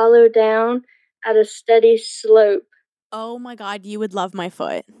kind of follow down at a steady slope. Oh my God, you would love my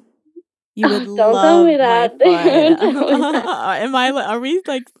foot. You would Don't love tell me my that. foot. Don't tell me that. Are we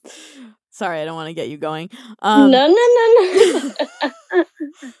like, sorry, I don't want to get you going. No.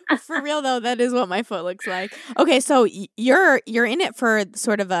 For real though, that is what my foot looks like. Okay, so you're in it for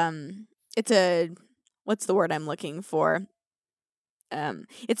sort of what's the word I'm looking for?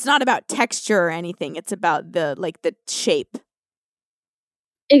 It's not about texture or anything. It's about the shape.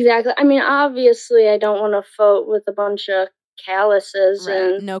 Exactly. I mean, obviously, I don't want a foot with a bunch of calluses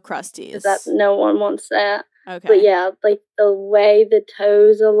and no crusties. That no one wants that. Okay. But yeah, like the way the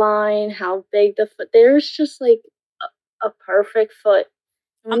toes align, how big the foot. There's just like a perfect foot.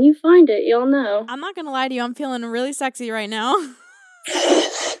 When you find it, you'll know. I'm not gonna lie to you. I'm feeling really sexy right now.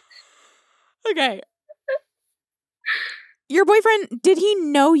 Okay. Your boyfriend, did he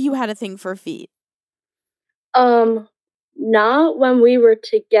know you had a thing for feet? Not when we were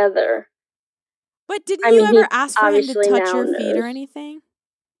together. But didn't you ever ask for him to touch your feet or knows. anything?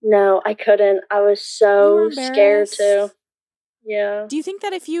 No, I couldn't. I was so scared to. Yeah. Do you think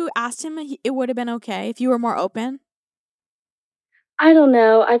that if you asked him, it would have been okay if you were more open? I don't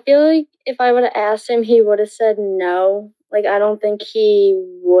know. I feel like if I would have asked him, he would have said no. Like, I don't think he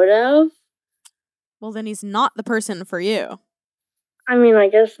would have. Well, then he's not the person for you. I mean, I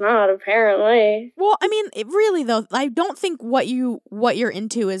guess not, apparently. Well, I mean, really though, I don't think what you're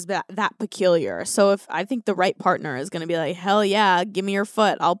into is that peculiar. So if I think the right partner is going to be like, hell yeah, give me your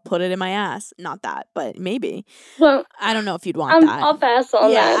foot, I'll put it in my ass. Not that, but maybe. Well, I don't know if you'd want that. I'll pass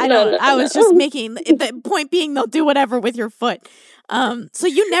on that. I know. I was just making the point being they'll do whatever with your foot. So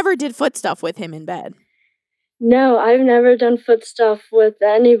you never did foot stuff with him in bed? No, I've never done foot stuff with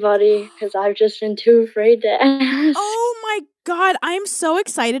anybody because I've just been too afraid to ask. Oh my God, I'm so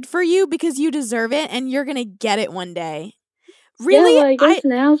excited for you because you deserve it and you're going to get it one day. Really? Yeah, well, I guess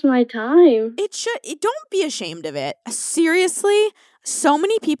now's my time. Don't be ashamed of it. Seriously, so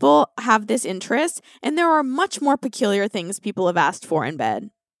many people have this interest and there are much more peculiar things people have asked for in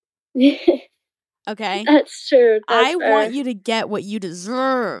bed. Okay? That's true. I want you to get what you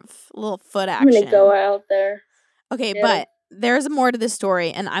deserve. A little foot action. I'm going to go out there. Okay, but there's more to this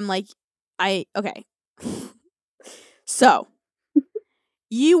story, and I'm like, okay. So,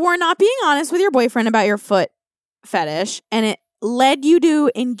 you were not being honest with your boyfriend about your foot fetish, and it led you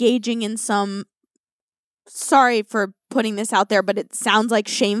to engaging in some, sorry for putting this out there, but it sounds like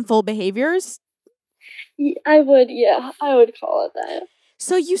shameful behaviors? I would call it that.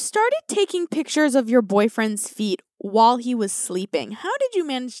 So, you started taking pictures of your boyfriend's feet while he was sleeping. How did you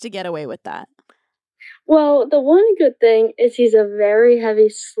manage to get away with that? Well, the one good thing is he's a very heavy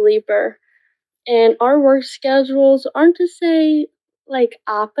sleeper. And our work schedules aren't to say, like,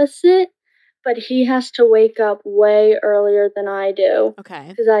 opposite, but he has to wake up way earlier than I do. Okay.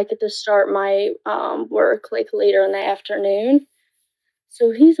 Because I get to start my work, like, later in the afternoon.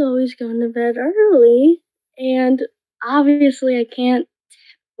 So he's always going to bed early. And obviously I can't,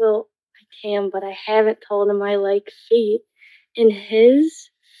 well, I can, but I haven't told him I like feet. And his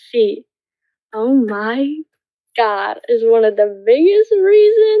feet, oh my God, is one of the biggest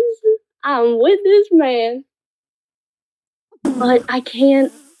reasons I'm with this man. But I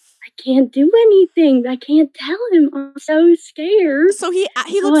can't do anything. I can't tell him. I'm so scared. So he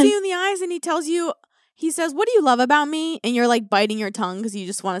looks you in the eyes and he tells you, he says, "What do you love about me?" And you're like biting your tongue because you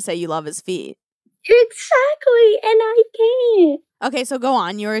just want to say you love his feet. Exactly, and I can't. Okay, so go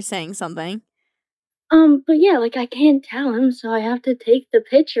on. You were saying something. But yeah, like I can't tell him, so I have to take the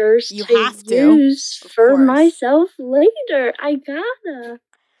pictures you to have to use for myself later. I gotta.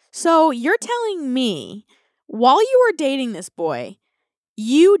 So you're telling me while you were dating this boy,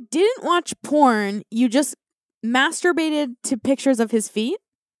 you didn't watch porn, you just masturbated to pictures of his feet?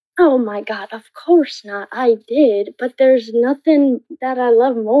 Oh my God, of course not. I did, but there's nothing that I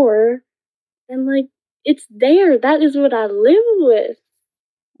love more than, like, it's there. That is what I live with.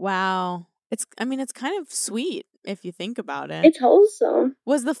 Wow. It's kind of sweet if you think about it. It's wholesome.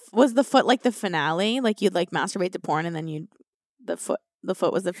 Was the foot like the finale? Like you'd like masturbate to porn and then the foot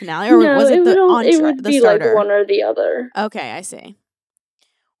was the finale, or no, was it the entree? It would be starter? like one or the other. Okay, I see.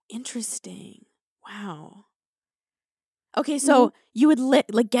 Interesting. Wow. Okay, so you would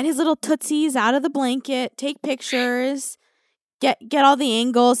get his little tootsies out of the blanket, take pictures, get all the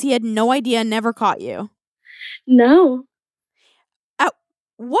angles. He had no idea, never caught you. No. At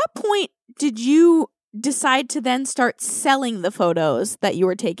what point did you decide to then start selling the photos that you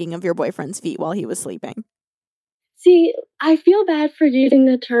were taking of your boyfriend's feet while he was sleeping? See, I feel bad for using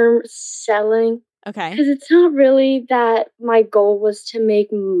the term selling. Okay. Because it's not really that my goal was to make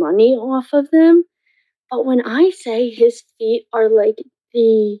money off of them. But when I say his feet are like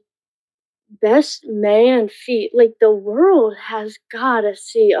the best man feet, like the world has got to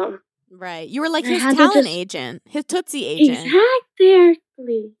see them. Right. You were like And I his had to talent just- agent, his Tootsie agent.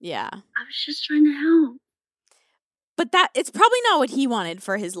 Exactly. Yeah. I was just trying to help. But that it's probably not what he wanted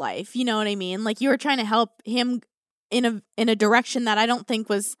for his life. You know what I mean? Like you were trying to help him in a direction that I don't think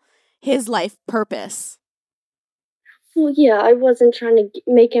was his life purpose. Well, yeah, I wasn't trying to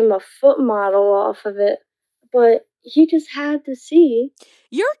make him a foot model off of it, but he just had to see.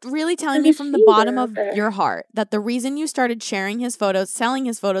 You're really telling me his from the feet bottom are of out there. your heart that the reason you started sharing his photos, selling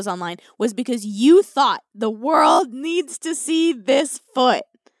his photos online, was because you thought the world needs to see this foot.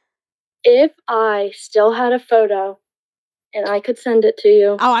 If I still had a photo and I could send it to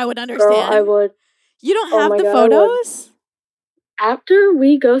you, Oh, I would understand. girl, I would. You don't Oh have my the God, I would. photos? After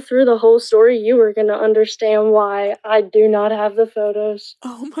we go through the whole story, you are going to understand why I do not have the photos.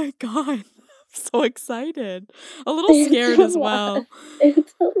 Oh my God. I'm so excited. A little It's scared a as well. lot.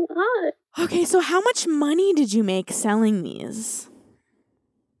 It's a lot. Okay, so how much money did you make selling these?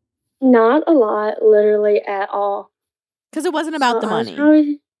 Not a lot, literally at all. Because it wasn't about So the I was money.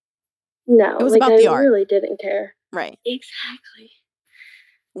 probably- no, It was like about I the art. really didn't care. Right. Exactly.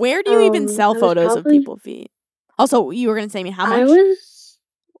 Where do you even sell I was photos of probably- people's feet? Also, you were going to say me how much? I was.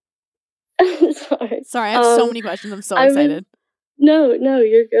 Sorry. Sorry, I have so many questions. I'm so I was- excited. No,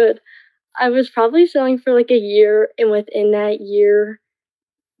 you're good. I was probably selling for like a year, and within that year,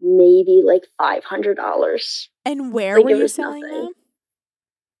 maybe like $500. And where Like, were it you was selling nothing. them?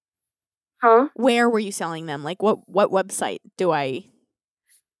 Huh? Where were you selling them? Like what website do I...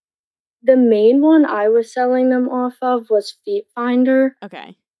 The main one I was selling them off of was Feet Finder.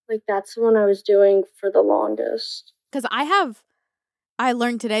 Okay. Like, that's the one I was doing for the longest. Because I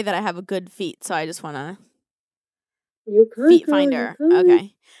learned today that I have a good feet, so I just want to... You could. Feet girl, you Finder. could.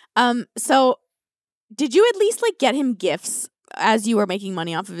 Okay. So did you at least like get him gifts as you were making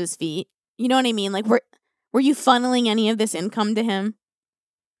money off of his feet? You know what I mean? Like were you funneling any of this income to him?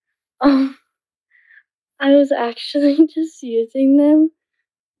 I was actually just using them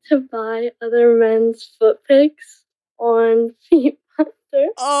to buy other men's foot pics on Feet Finder.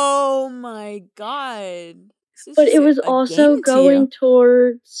 Oh my God. But it was also going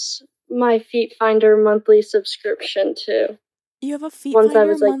towards my Feet Finder monthly subscription too. You have a Feet once I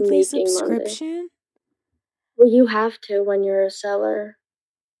Finder was, like, monthly making Monday. subscription? Well, you have to when you're a seller.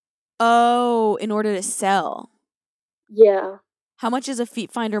 Oh, in order to sell. Yeah. How much is a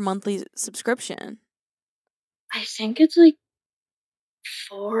Feet Finder monthly subscription? I think it's like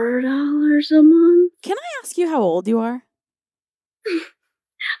 $4 a month. Can I ask you how old you are?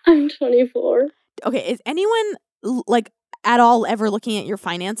 I'm 24. Okay, is anyone like at all ever looking at your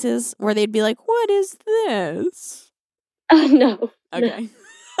finances where they'd be like, "What is this?" No. Okay.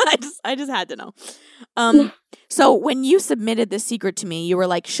 I just had to know. No. So when you submitted this secret to me, you were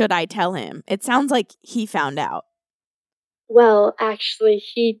like, "Should I tell him?" It sounds like he found out. Well, actually,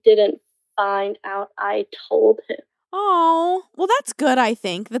 he didn't find out. I told him. Oh, well, that's good, I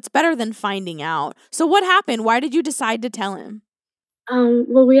think. That's better than finding out. So what happened? Why did you decide to tell him?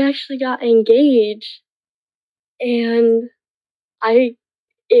 Well, we actually got engaged, and I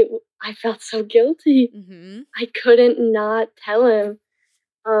felt so guilty. Mm-hmm. I couldn't not tell him.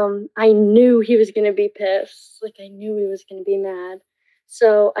 I knew he was gonna be pissed. Like, I knew he was gonna be mad.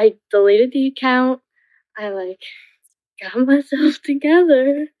 So I deleted the account. I got myself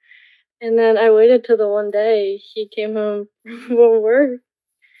together, and then I waited till the one day he came home from work,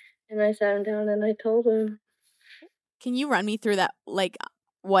 and I sat him down and I told him. Can you run me through that? Like,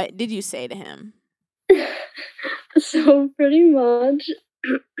 what did you say to him? So pretty much,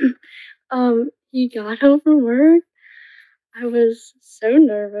 he got home from work. I was so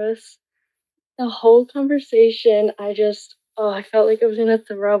nervous. The whole conversation, I felt like I was gonna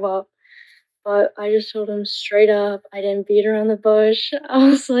throw up. But I just told him straight up, I didn't beat around the bush. I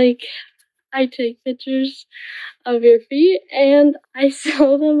was like, I take pictures of your feet and I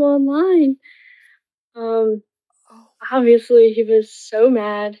sell them online. Obviously he was so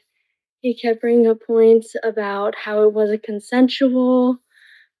mad. He kept bringing up points about how it wasn't consensual,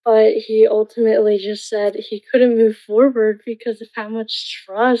 but he ultimately just said he couldn't move forward because of how much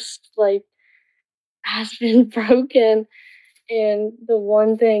trust has been broken. And the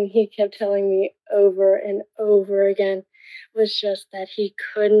one thing he kept telling me over and over again was just that he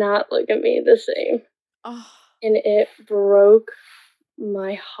could not look at me the same. Oh. And it broke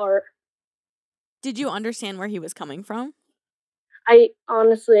my heart. Did you understand where he was coming from? I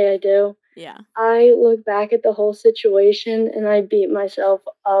do. Yeah. I look back at the whole situation and I beat myself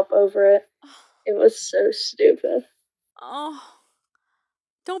up over it. It was so stupid. Oh.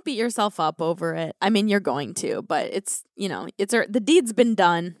 Don't beat yourself up over it. I mean, you're going to, but it's, the deed's been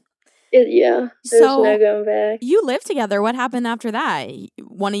done. There's no going back. You live together. What happened after that?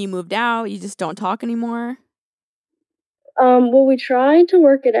 One of you moved out? You just don't talk anymore? Well, we tried to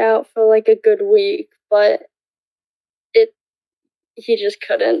work it out for like a good week, but he just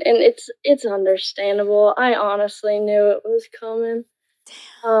couldn't, and it's understandable. I honestly knew it was coming.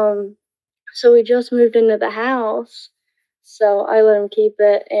 Damn. So we just moved into the house, so I let him keep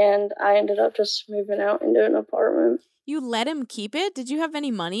it, and I ended up just moving out into an apartment. You let him keep it? Did you have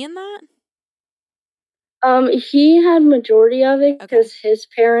any money in that? He had majority of it because his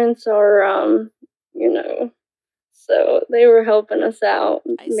parents are, so they were helping us out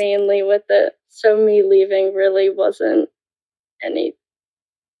mainly with it. So me leaving really wasn't any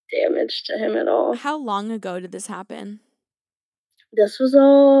damage to him at all. How long ago did this happen?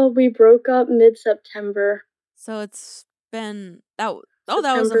 We broke up mid-September. So it's been, that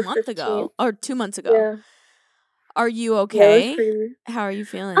was a month 15th. Ago, or 2 months ago. Yeah. Are you okay? Yeah, how are you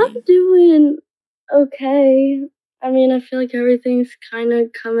feeling? I'm doing okay. I mean, I feel like everything's kind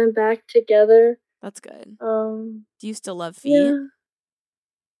of coming back together. That's good. Do you still love feet?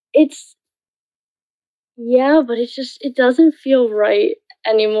 Yeah. But it doesn't feel right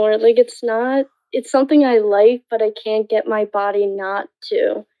anymore. Like, it's something I like, but I can't get my body not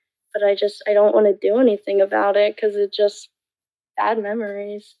to. But I don't want to do anything about it because it's just bad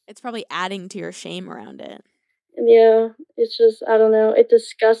memories. It's probably adding to your shame around it. Yeah, it's just, I don't know. It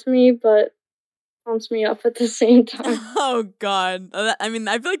disgusts me, but pumps me up at the same time. Oh, God. I mean,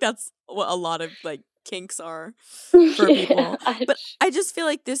 I feel like that's what a lot of, like, kinks are for people. But I just feel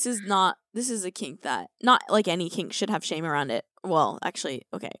like this is a kink that, not like any kink should have shame around it. Well, actually,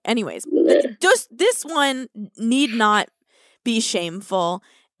 okay. Anyways, just this one need not be shameful.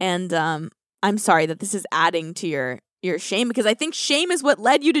 And I'm sorry that this is adding to your shame, because I think shame is what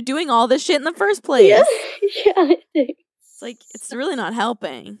led you to doing all this shit in the first place. Yeah, I think. It's like, it's really not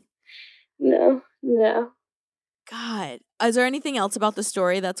helping. No. God. Is there anything else about the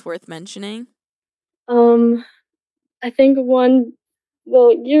story that's worth mentioning? I think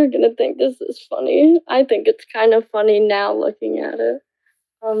you're gonna think this is funny. I think it's kind of funny now looking at it.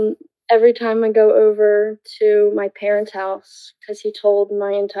 Every time I go over to my parents' house, because he told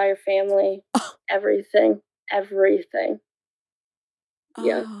my entire family everything.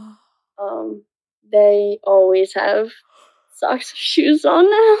 Yeah. They always have socks and shoes on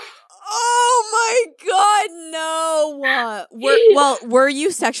now. Oh my God, no. Were you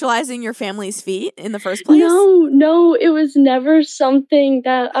sexualizing your family's feet in the first place? No, it was never something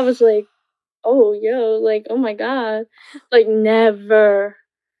that I was like, oh, like, oh my God. Like, never.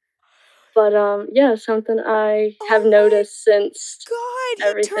 But, something I have noticed since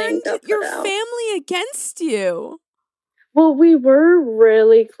everything he turned your family against you. Well, we were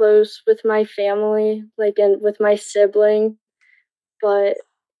really close with my family, like, and with my sibling, but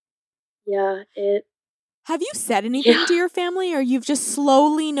yeah, Have you said anything to your family, or you've just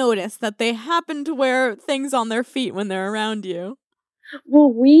slowly noticed that they happen to wear things on their feet when they're around you?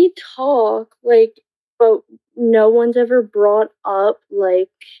 Well, we talk, like, but no one's ever brought up, like,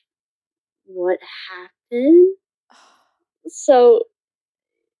 what happened. So,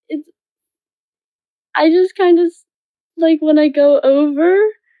 I just kind of, like, when I go over,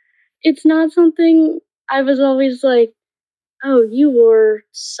 it's not something I was always like, oh, you wore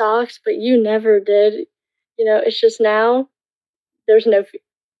socks, but you never did. It's just now there's no feet.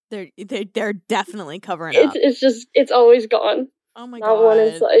 They're definitely covering up. It's always gone. Oh my God. Not one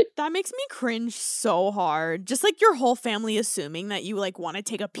in sight. That makes me cringe so hard. Just like your whole family assuming that you like want to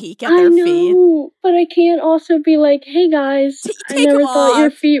take a peek at I their know, feet. But I can't also be like, hey guys, I never thought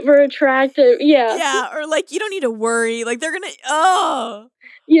your feet were attractive. Yeah. Yeah, or like you don't need to worry. Like they're gonna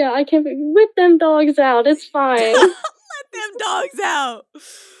Yeah, I can't whip them dogs out. It's fine. Let them dogs out.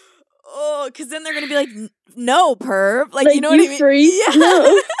 Oh, because then they're gonna be like, no, perv. Like you know what I mean? Freak? Yeah.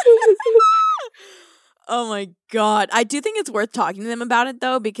 No. Oh my God. I do think it's worth talking to them about it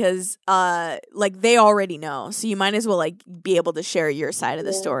though, because like they already know. So you might as well like be able to share your side of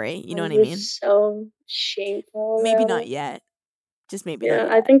the story. You know what I mean? So shameful. Maybe not yet. Just maybe not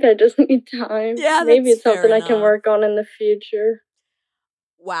yet. I think I just need time. Yeah, maybe it's something enough. I can work on in the future.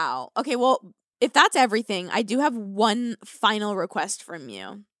 Wow. Okay, well, if that's everything, I do have one final request from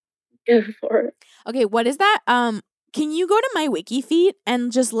you. Go for it. Okay, what is that can you go to my wiki feet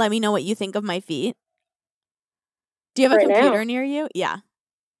and just let me know what you think of my feet? Do you have a computer near you? Yeah.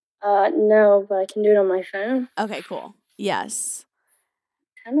 No, but I can do it on my phone. Okay, cool. Yes.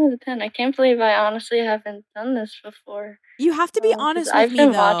 10 out of 10. I can't believe I honestly haven't done this before. You have to be honest with me, though.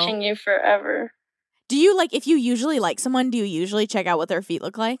 I've been watching you forever. Do you, like, if you usually like someone, do you usually check out what their feet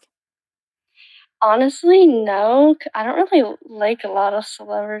look like? Honestly, no. I don't really like a lot of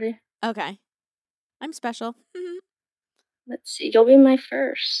celebrity. Okay. I'm special. Let's see. You'll be my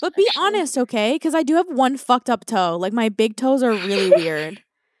first. But be honest, okay? Because I do have one fucked up toe. Like, my big toes are really weird.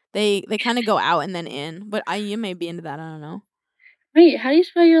 They kind of go out and then in. But you may be into that. I don't know. Wait, how do you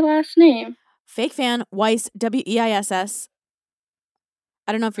spell your last name? Fake fan, Weiss, Weiss.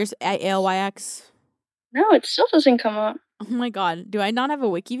 I don't know if you're Alyx. No, it still doesn't come up. Oh my god. Do I not have a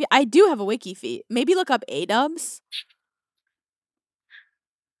wiki feed? I do have a wiki feed. Maybe look up A-dubs.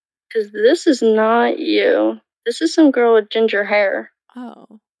 Because this is not you. This is some girl with ginger hair.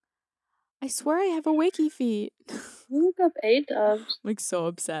 Oh. I swear I have a wiki feed. Look up A-dubs. I'm like so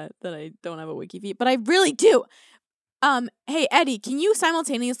upset that I don't have a wiki feed, but I really do. Hey Eddie, can you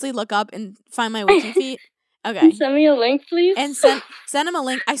simultaneously look up and find my wiki feed? Okay. Send me a link, please. And send him a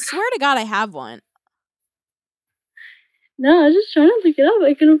link. I swear to God, I have one. No, I was just trying to look it up.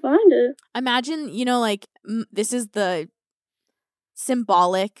 I couldn't find it. Imagine, like, this is the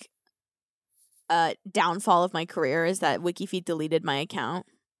symbolic downfall of my career is that WikiFeed deleted my account.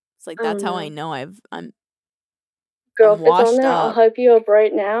 It's like, that's how I know I'm Girl, if it's washed on there, up. I'll hype you up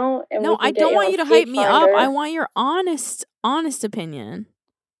right now. And no, I don't want you to hype me up. I want your honest opinion.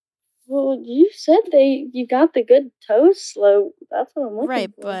 Well, you said you got the good toe slope. That's what I'm looking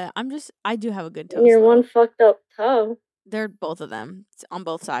for. Right, but I do have a good toe and your slope. one fucked up toe. They're both of them. It's on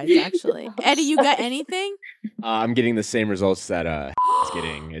both sides, actually. Eddie, you got anything? I'm getting the same results that is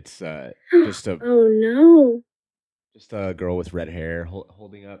getting. It's just a oh no, just a girl with red hair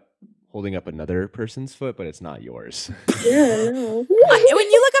holding up another person's foot, but it's not yours. Yeah, no.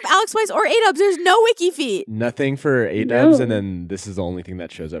 When you look up Alex Weiss or A-dubs, there's no wiki feed. Nothing for A-dubs, and then this is the only thing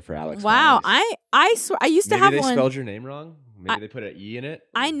that shows up for Alex. Wow, Weiss. I swear I used to have one. Maybe they spelled your name wrong. Maybe they put an E in it.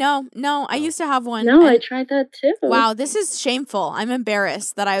 I know. No, I used to have one. No, I tried that too. Wow, this is shameful. I'm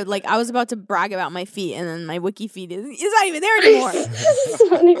embarrassed that I was about to brag about my feet, and then my wiki feed is not even there anymore.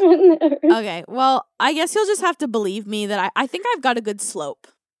 It's not even there. Okay, well, I guess you'll just have to believe me that I think I've got a good slope.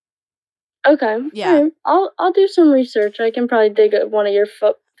 Okay. Yeah. Right. I'll do some research. I can probably dig one of your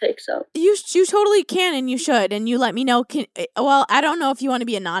foot pics up. You totally can, and you should, and you let me know. Well, I don't know if you want to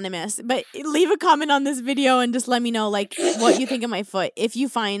be anonymous, but leave a comment on this video and just let me know like what you think of my foot if you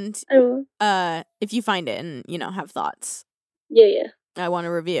find it and have thoughts. Yeah. I want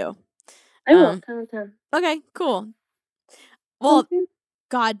a review. I will. 10 out of 10. Okay, cool. Well,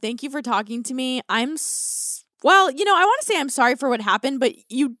 God, thank you for talking to me. Well, I want to say I'm sorry for what happened, but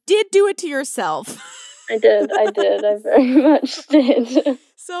you did do it to yourself. I did. I very much did.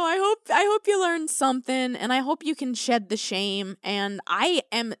 So I hope you learned something, and I hope you can shed the shame, and I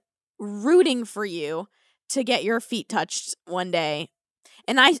am rooting for you to get your feet touched one day.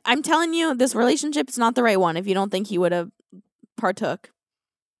 And I'm telling you, this relationship is not the right one if you don't think he would have partook.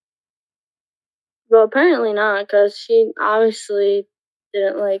 Well, apparently not, because she obviously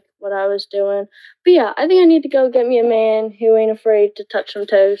didn't like what I was doing. But yeah, I think I need to go get me a man who ain't afraid to touch some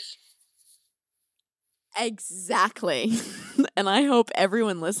toes. Exactly. And I hope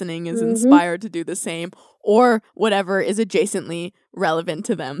everyone listening is inspired to do the same, or whatever is adjacently relevant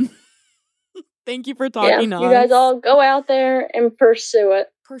to them. Thank you for talking to us. You guys all go out there and pursue it.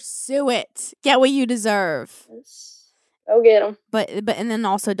 Pursue it. Get what you deserve. Go get them. But and then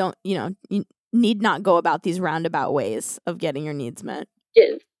also don't, you need not go about these roundabout ways of getting your needs met.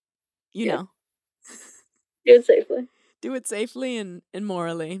 Yeah. You know. Do it safely. Do it safely and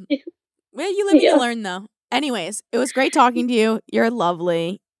morally. Yeah. Well, you live and you learn, though. Anyways, it was great talking to you. You're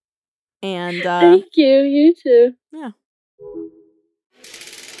lovely. And thank you. You too. Yeah.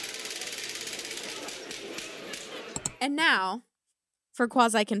 And now, for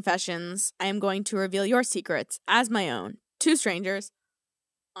Quasi Confessions, I am going to reveal your secrets as my own. 2 strangers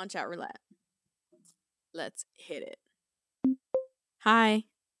on Chat Roulette. Let's hit it. Hi.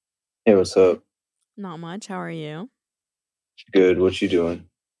 Hey, what's up? Not much. How are you? Good. What you doing?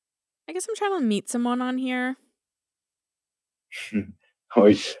 I guess I'm trying to meet someone on here. Oh,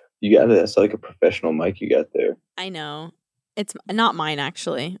 you got it. That's like a professional mic you got there. I know. It's not mine,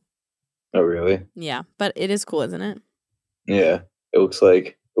 actually. Oh, really? Yeah, but it is cool, isn't it? Yeah. It looks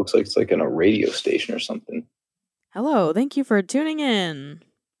like it's like in a radio station or something. Hello. Thank you for tuning in.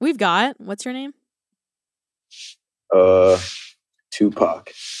 We've got, what's your name?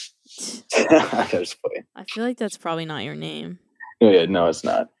 Tupac. That's funny. I feel like that's probably not your name. Yeah, no, it's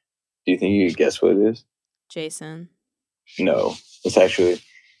not. Do you think you could guess what it is? Jason. No, it's actually.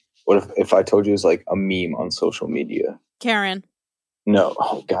 What if I told you it's like a meme on social media? Karen. No.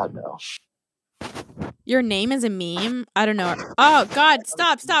 Oh God, no. Your name is a meme? I don't know. Oh God,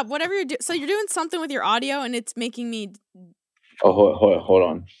 stop. Whatever you're doing. So you're doing something with your audio and it's making me. Oh, hold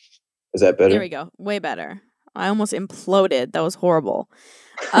on. Is that better? There we go. Way better. I almost imploded. That was horrible.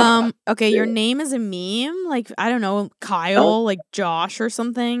 Okay, your name is a meme? Like, I don't know, Kyle, like Josh or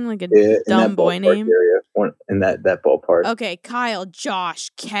something? Like a dumb boy name? Area, in that ballpark. Okay, Kyle,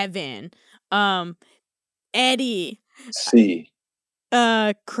 Josh, Kevin, Eddie. C.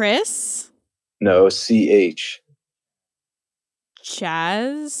 Chris? No, CH.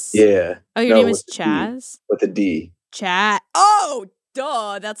 Chaz? Yeah. Oh, your name is Chaz? With a D. Chad. Oh,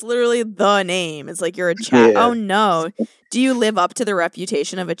 duh. That's literally the name. It's like you're a Chad. Yeah. Oh, no. Do you live up to the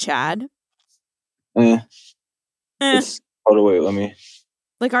reputation of a Chad? Hold on, wait, let me.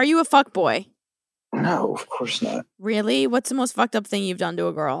 Like, are you a fuckboy? No, of course not. Really? What's the most fucked up thing you've done to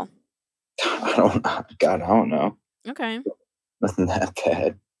a girl? I don't know. Okay. Nothing that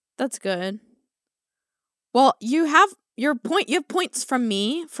bad. That's good. Well, you have points from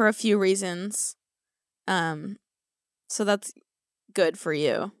me for a few reasons. So that's good for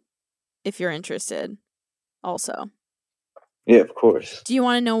you if you're interested also. Yeah, of course. Do you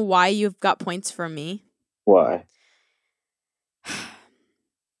want to know why you've got points from me? Why?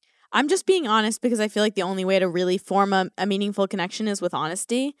 I'm just being honest because I feel like the only way to really form a meaningful connection is with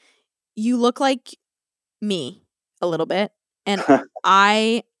honesty. You look like me a little bit, and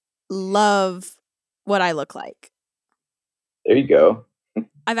I love what I look like. There you go.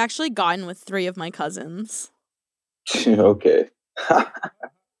 I've actually gotten with 3 of my cousins. Okay.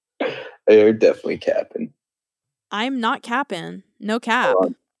 You're definitely capping. I'm not capping. No cap.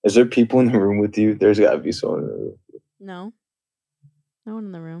 Is there people in the room with you? There's got to be someone in the room. No. No one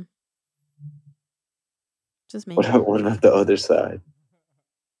in the room. Just me. What about the other side?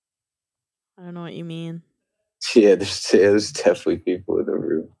 I don't know what you mean. Yeah, there's definitely people in the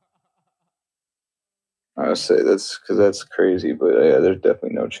room. I'll say that's crazy, but yeah, there's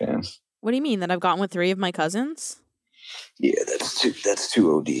definitely no chance. What do you mean, that I've gotten with 3 of my cousins? Yeah, that's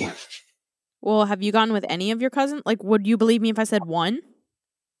too OD. Well, have you gotten with any of your cousins? Like, would you believe me if I said 1?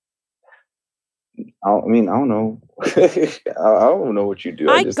 I don't know. I don't know what you do.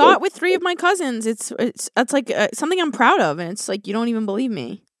 I got with 3 of my cousins. It's like something I'm proud of, and it's like you don't even believe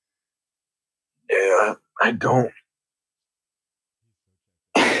me. Yeah, I don't.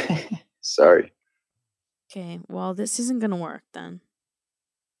 Sorry. Okay, well, this isn't gonna work then.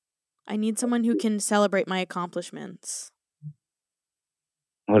 I need someone who can celebrate my accomplishments.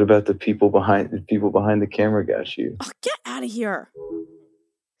 What about the people behind the camera got you? Oh, get out of here.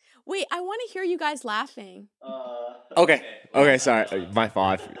 Wait, I want to hear you guys laughing. Okay, sorry. My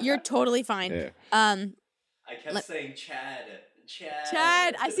fault. You're totally fine. Yeah. I kept saying Chad.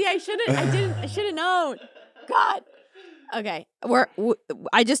 I should have known. God. Okay.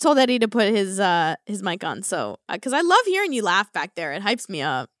 I just told Eddie to put his mic on, so cuz I love hearing you laugh back there. It hypes me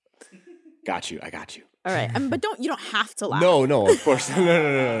up. I got you. All right. But you don't have to laugh. No, of course.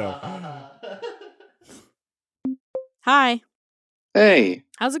 No. Hi. Hey.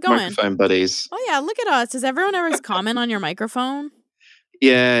 How's it going? Microphone buddies. Oh yeah, look at us. Does everyone ever comment on your microphone?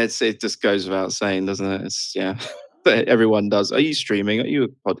 Yeah, it just goes without saying, doesn't it? It's but everyone does. Are you streaming? Are you a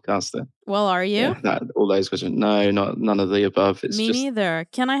podcaster? Well, are you? Yeah, all those questions. No, none of the above. It's Me neither.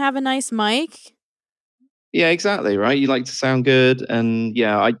 Can I have a nice mic? Yeah, exactly, right? You like to sound good. And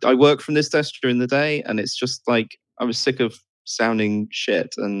yeah, I work from this desk during the day, and it's just like I was sick of sounding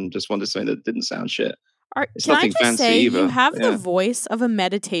shit and just wanted something that didn't sound shit. It's can nothing I just fancy say either. You have the voice of a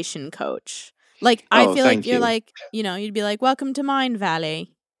meditation coach. Like, I feel like you're like, you'd be like, welcome to Mind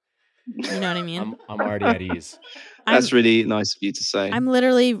Valley. You know what I mean? I'm already at ease. That's really nice of you to say. I'm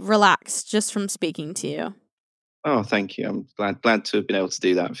literally relaxed just from speaking to you. Oh, thank you. I'm glad to have been able to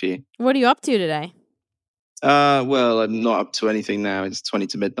do that for you. What are you up to today? Well, I'm not up to anything now. It's 20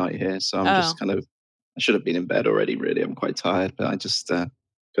 to midnight here, so I'm just kind of, I should have been in bed already, really. I'm quite tired, but I just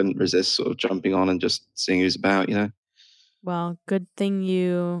couldn't resist sort of jumping on and just seeing who's about, Well, good thing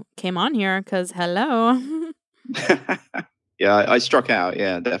you came on here, because hello. Yeah, I struck out.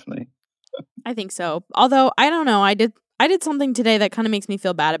 Yeah, definitely. I think so. Although, I don't know. I did something today that kind of makes me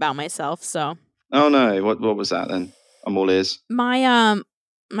feel bad about myself, so. Oh, no. What was that then? I'm all ears.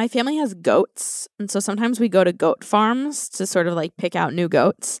 My family has goats, and so sometimes we go to goat farms to sort of like pick out new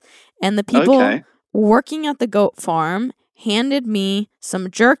goats. And the people working at the goat farm handed me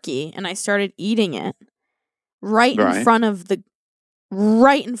some jerky, and I started eating it right in front of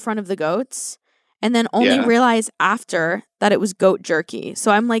right in front of the goats, and then only realized after that it was goat jerky. So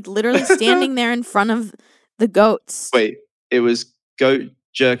I'm like literally standing there in front of the goats. Wait, it was goat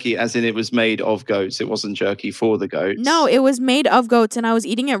jerky as in it was made of goats. It wasn't jerky for the goats. No, it was made of goats, and I was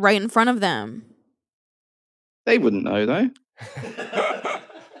eating it right in front of them. They wouldn't know, though.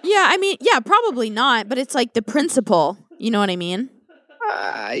 Yeah, I mean, yeah, probably not, but it's like the principle. You know what I mean?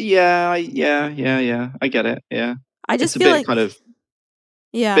 Yeah. I get it. Yeah. I just it's feel a bit like kind of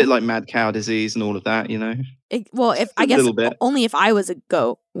yeah, a bit like mad cow disease and all of that, you know. Well, if I guess only if I was a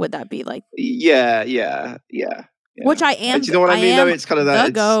goat would that be like? Yeah. Which I am. Do you know what I mean? Though it's kind of that.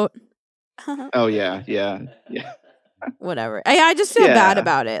 The goat. Oh yeah. Whatever. I just feel bad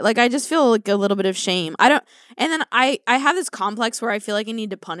about it. Like I just feel like a little bit of shame. And then I have this complex where I feel like I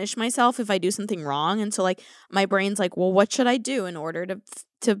need to punish myself if I do something wrong, and so like my brain's like, well, what should I do in order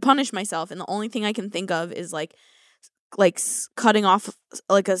to punish myself? And the only thing I can think of is like cutting off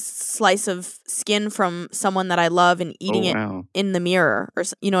like a slice of skin from someone that I love and eating it in the mirror, or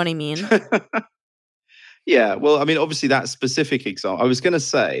you know what I mean? Yeah. Well, I mean, obviously that specific example, I was going to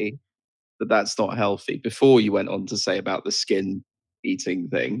say that's not healthy before you went on to say about the skin eating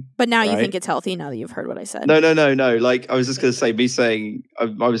thing. But now you think it's healthy now that you've heard what I said. No. Like I was just going to say, I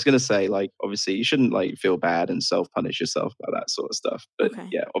was going to say, like, obviously you shouldn't like feel bad and self-punish yourself about that sort of stuff. But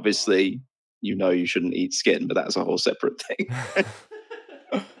yeah, obviously, you shouldn't eat skin, but that's a whole separate thing.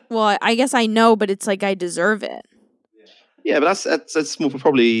 Well, I guess I know, but it's like I deserve it. Yeah, but that's more,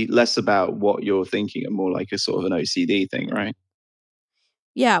 probably less about what you're thinking and more like a sort of an OCD thing, right?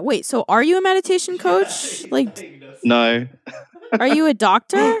 Yeah, wait, so are you a meditation coach? Like, no. Are you a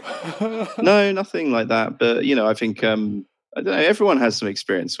doctor? No, nothing like that. But, I think, I don't know, everyone has some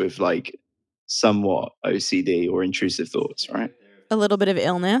experience with like somewhat OCD or intrusive thoughts, right? A little bit of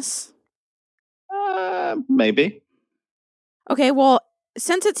illness? Maybe. Okay, well,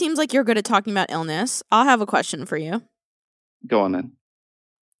 since it seems like you're good at talking about illness, I'll have a question for you. Go on then.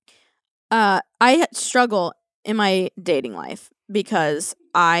 I struggle in my dating life because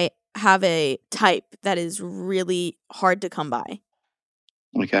I have a type that is really hard to come by.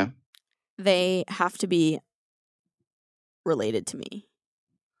 Okay. They have to be related to me.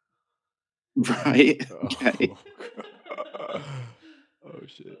 Right. Okay. Oh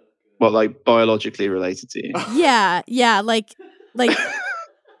shit. What, like biologically related to you? Yeah, like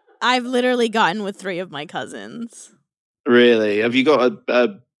I've literally gotten with 3 of my cousins. Really? Have you got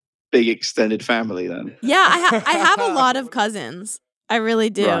a big extended family then? Yeah, I have a lot of cousins. I really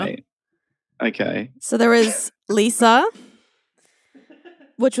do. Right. Okay. So there was Lisa,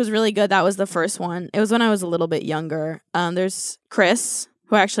 which was really good. That was the first one. It was when I was a little bit younger. There's Chris,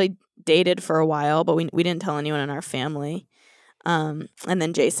 who actually dated for a while, but we didn't tell anyone in our family. And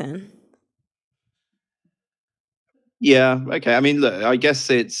then Jason. Yeah, okay. I mean, look, I guess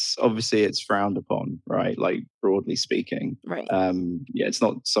it's frowned upon, right? Like broadly speaking. Right. Yeah, it's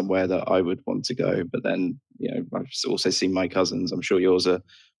not somewhere that I would want to go, but then, I've also seen my cousins. I'm sure yours are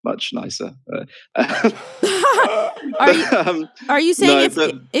much nicer. Are you saying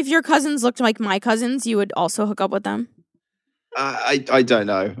if your cousins looked like my cousins, you would also hook up with them? I don't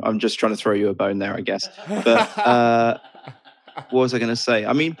know. I'm just trying to throw you a bone there, I guess. But what was I going to say?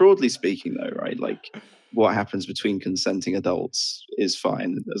 I mean, broadly speaking, though, right? Like, what happens between consenting adults is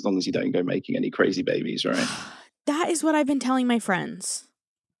fine as long as you don't go making any crazy babies, right? That is what I've been telling my friends.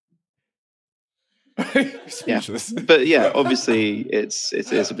 Yeah. But yeah, obviously it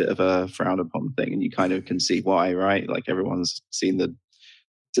is a bit of a frowned upon thing, and you kind of can see why, right? Like everyone's seen the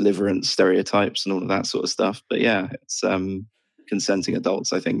deliverance stereotypes and all of that sort of stuff. But yeah, it's consenting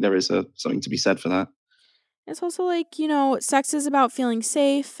adults. I think there is something to be said for that. It's also like, sex is about feeling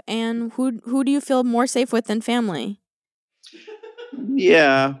safe, and who do you feel more safe with than family?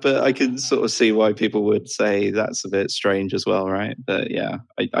 Yeah, but I can sort of see why people would say that's a bit strange as well, right? But yeah,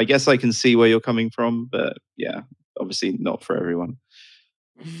 I guess I can see where you're coming from, but yeah, obviously not for everyone.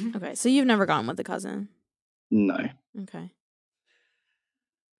 Okay, so you've never gone with a cousin? No. Okay,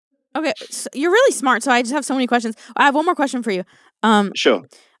 so you're really smart, so I just have so many questions. I have one more question for you. Sure.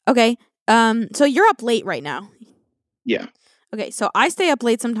 Okay. So you're up late right now. Yeah. Okay, so I stay up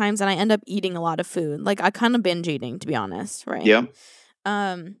late sometimes and I end up eating a lot of food. Like I kind of binge eating, to be honest, right? Yeah.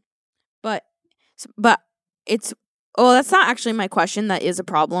 But it's that's not actually my question. That is a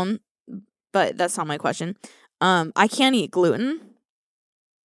problem, but that's not my question. I can't eat gluten.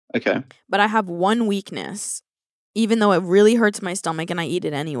 Okay. But I have one weakness, even though it really hurts my stomach and I eat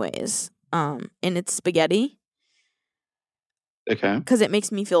it anyways. And it's spaghetti. Okay. Because it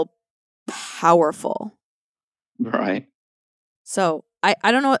makes me feel powerful. Right. So I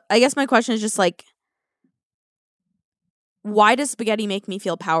don't know. I guess my question is just like, why does spaghetti make me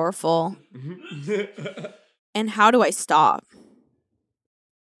feel powerful? And how do I stop?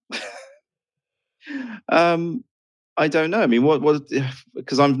 I don't know. I mean, what?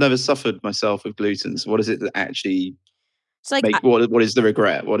 Because I've never suffered myself with gluten. So what is it that actually It's like what is the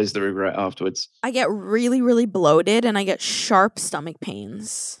regret? What is the regret afterwards? I get really, really bloated and I get sharp stomach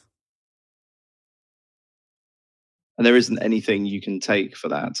pains. And there isn't anything you can take for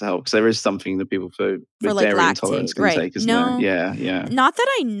that to help, because there is something that people with like dairy intolerance can take, isn't there? Yeah. Not that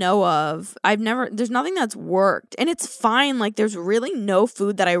I know of. There's nothing that's worked. And it's fine. Like, there's really no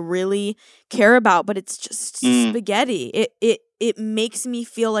food that I really care about, but it's just spaghetti. It makes me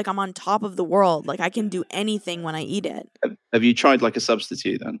feel like I'm on top of the world. Like, I can do anything when I eat it. Have you tried like a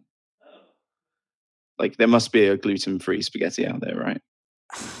substitute then? Like, there must be a gluten-free spaghetti out there, right?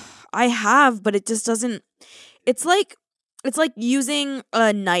 I have, but it just doesn't. It's like using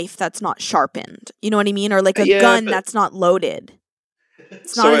a knife that's not sharpened. You know what I mean? Or like a gun that's not loaded.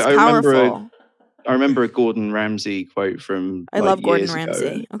 It's not as powerful. I remember a Gordon Ramsay quote from. I love Gordon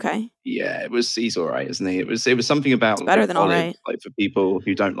Ramsay. Okay. Yeah, he's all right, isn't he? It was something about it's better than olive, all right. like for people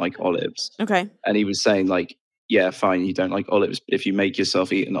who don't like olives. Okay. And he was saying like, yeah, fine, you don't like olives, but if you make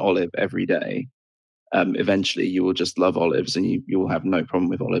yourself eat an olive every day, eventually you will just love olives, and you will have no problem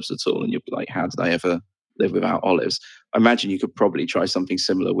with olives at all, and you'll be like, how did I ever live without olives? I imagine you could probably try something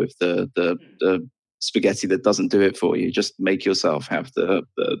similar with the spaghetti that doesn't do it for you. Just make yourself have the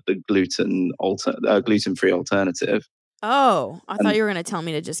gluten-free alternative. Oh, I thought you were going to tell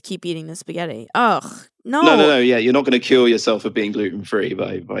me to just keep eating the spaghetti. Ugh, no. No. Yeah, you're not going to cure yourself of being gluten-free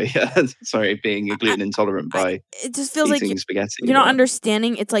by being gluten intolerant by. It just feels like spaghetti. You're not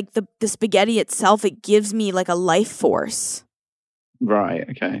understanding. It's like the spaghetti itself. It gives me like a life force. Right.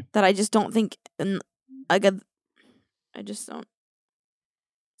 Okay. That I just don't think. I just don't.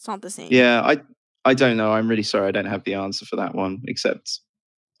 It's not the same. Yeah, I don't know. I'm really sorry. I don't have the answer for that one, except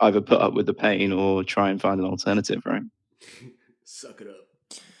either put up with the pain or try and find an alternative, right? Suck it up.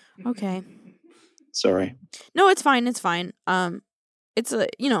 Okay. Sorry. No, it's fine. It's fine. It's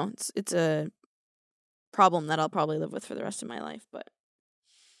a problem that I'll probably live with for the rest of my life, but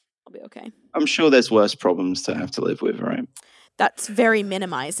I'll be okay. I'm sure there's worse problems to have to live with, right? That's very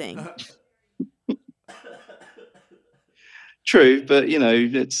minimizing. True, but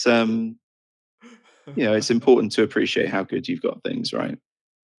it's it's important to appreciate how good you've got things, right?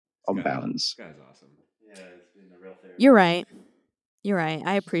 On balance. This guy's awesome. Yeah, it's been a real therapy. You're right.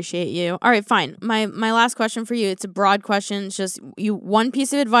 I appreciate you. All right, fine. My last question for you. It's a broad question. It's just one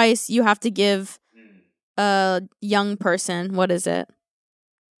piece of advice you have to give a young person. What is it?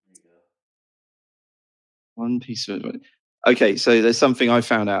 One piece of advice. Okay, so there's something I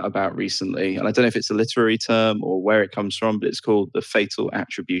found out about recently, and I don't know if it's a literary term or where it comes from, but it's called the fatal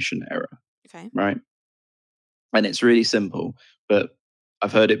attribution error. Okay. Right? And it's really simple, but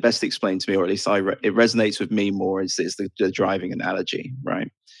I've heard it best explained to me, or at least it resonates with me more, is the driving analogy,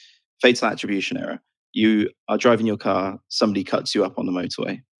 right? Fatal attribution error. You are driving your car, somebody cuts you up on the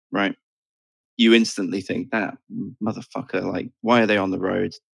motorway, right? You instantly think, that motherfucker, like, why are they on the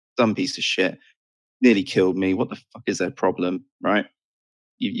road? Dumb piece of shit. Nearly killed me. What the fuck is their problem, right?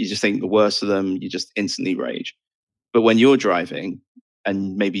 You just think the worst of them. You just instantly rage. But when you're driving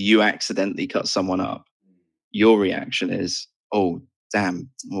and maybe you accidentally cut someone up, your reaction is, oh,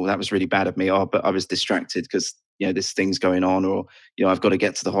 damn, well, that was really bad of me. Oh, but I was distracted because, this thing's going on, or, I've got to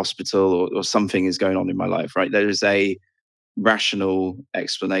get to the hospital, or something is going on in my life, right? There is a rational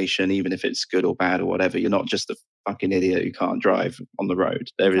explanation, even if it's good or bad or whatever. You're not just a fucking idiot who can't drive on the road.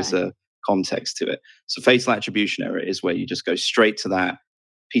 There is a context to it. So fatal attribution error is where you just go straight to that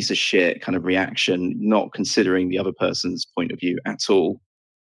piece of shit kind of reaction, not considering the other person's point of view at all.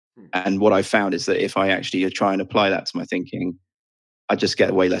 And what I found is that if I actually try and apply that to my thinking, I just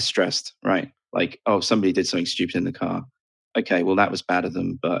get way less stressed, right? Like, oh, somebody did something stupid in the car. Okay, well, that was bad of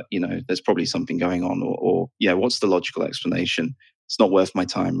them, but, there's probably something going on, or what's the logical explanation? It's not worth my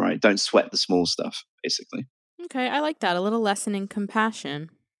time, right? Don't sweat the small stuff, basically. Okay, I like that. A little lesson in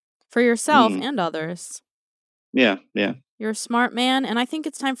compassion for yourself and others. Yeah. You're a smart man, and I think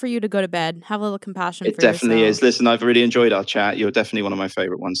it's time for you to go to bed. Have a little compassion for yourself. It definitely is. Listen, I've really enjoyed our chat. You're definitely one of my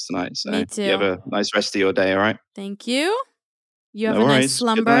favorite ones tonight. So me too. You have a nice rest of your day, all right? Thank you. You have no a worries. nice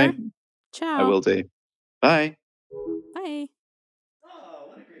slumber. Ciao. I will do. Bye. Bye. Oh,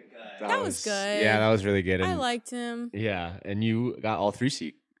 what a great guy. That was good. Yeah, that was really good. I liked him. Yeah, and you got all 3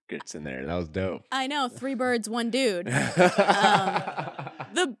 secrets in there. That was dope. I know, 3 birds, 1 dude.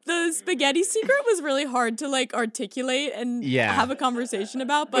 The the spaghetti secret was really hard to like articulate and have a conversation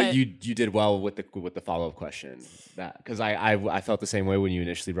about. But you did well with the follow up question. That because I felt the same way when you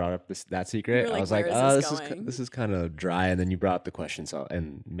initially brought up that secret. Like, I was like, this is kind of dry, and then you brought up the question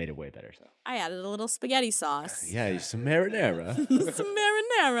and made it way better. So I added a little spaghetti sauce. Yeah, some marinara. Some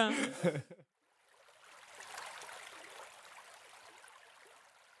marinara.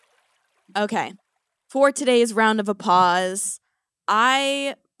 Okay. For today's round of applause,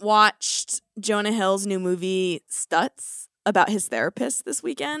 I watched Jonah Hill's new movie Stutz about his therapist this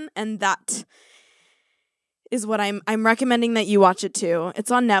weekend, and that is what I'm recommending that you watch it too. It's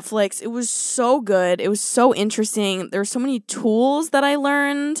on Netflix. It was so good. It was so interesting. There were so many tools that I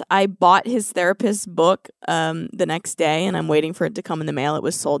learned. I bought his therapist's book the next day, and I'm waiting for it to come in the mail. It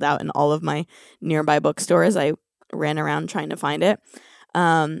was sold out in all of my nearby bookstores. I ran around trying to find it.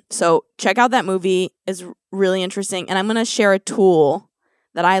 So check out that movie. It's really interesting. And I'm going to share a tool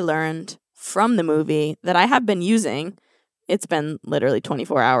that I learned from the movie that I have been using. It's been literally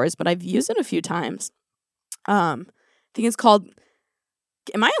 24 hours, but I've used it a few times. I think it's called,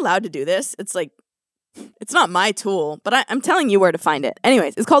 am I allowed to do this? It's like, it's not my tool, but I'm telling you where to find it.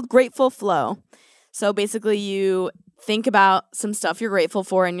 Anyways, it's called Grateful Flow. So basically you think about some stuff you're grateful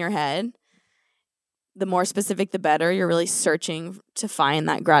for in your head. The more specific, the better. You're really searching to find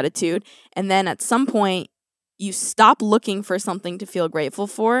that gratitude. And then at some point, you stop looking for something to feel grateful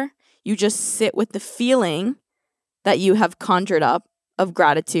for. You just sit with the feeling that you have conjured up of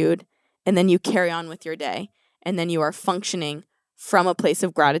gratitude, and then you carry on with your day. And then you are functioning from a place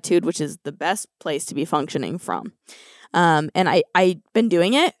of gratitude, which is the best place to be functioning from. And I've been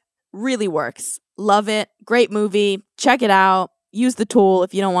doing it. Really works. Love it. Great movie. Check it out. Use the tool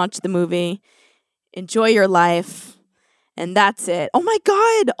if you don't watch the movie. Enjoy your life. And that's it. Oh my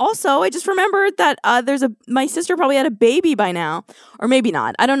God. Also, I just remembered that my sister probably had a baby by now. Or maybe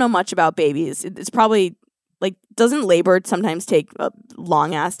not. I don't know much about babies. It's probably like, doesn't labor sometimes take a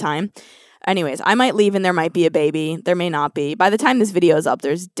long ass time? Anyways, I might leave and there might be a baby. There may not be. By the time this video is up,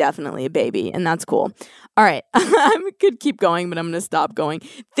 there's definitely a baby. And that's cool. All right. I could keep going, but I'm going to stop going.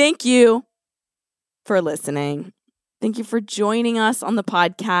 Thank you for listening. Thank you for joining us on the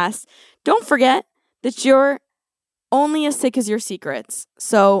podcast. Don't forget that you're only as sick as your secrets.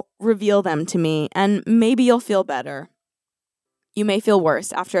 So reveal them to me and maybe you'll feel better. You may feel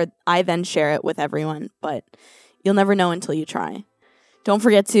worse after I then share it with everyone, but you'll never know until you try. Don't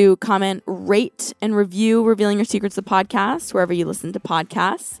forget to comment, rate, and review Revealing Your Secrets, the podcast, wherever you listen to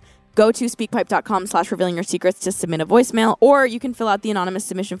podcasts. Go to speakpipe.com/revealing your secrets to submit a voicemail, or you can fill out the anonymous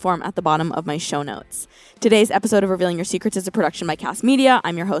submission form at the bottom of my show notes. Today's episode of Revealing Your Secrets is a production by Cast Media.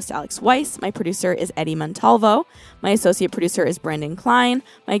 I'm your host, Alex Weiss. My producer is Eddie Montalvo. My associate producer is Brandon Klein.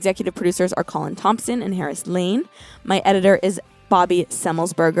 My executive producers are Colin Thompson and Harris Lane. My editor is Bobby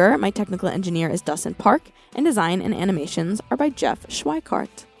Semmelsberger. My technical engineer is Dustin Park. And design and animations are by Jeff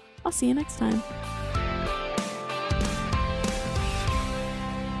Schweikart. I'll see you next time.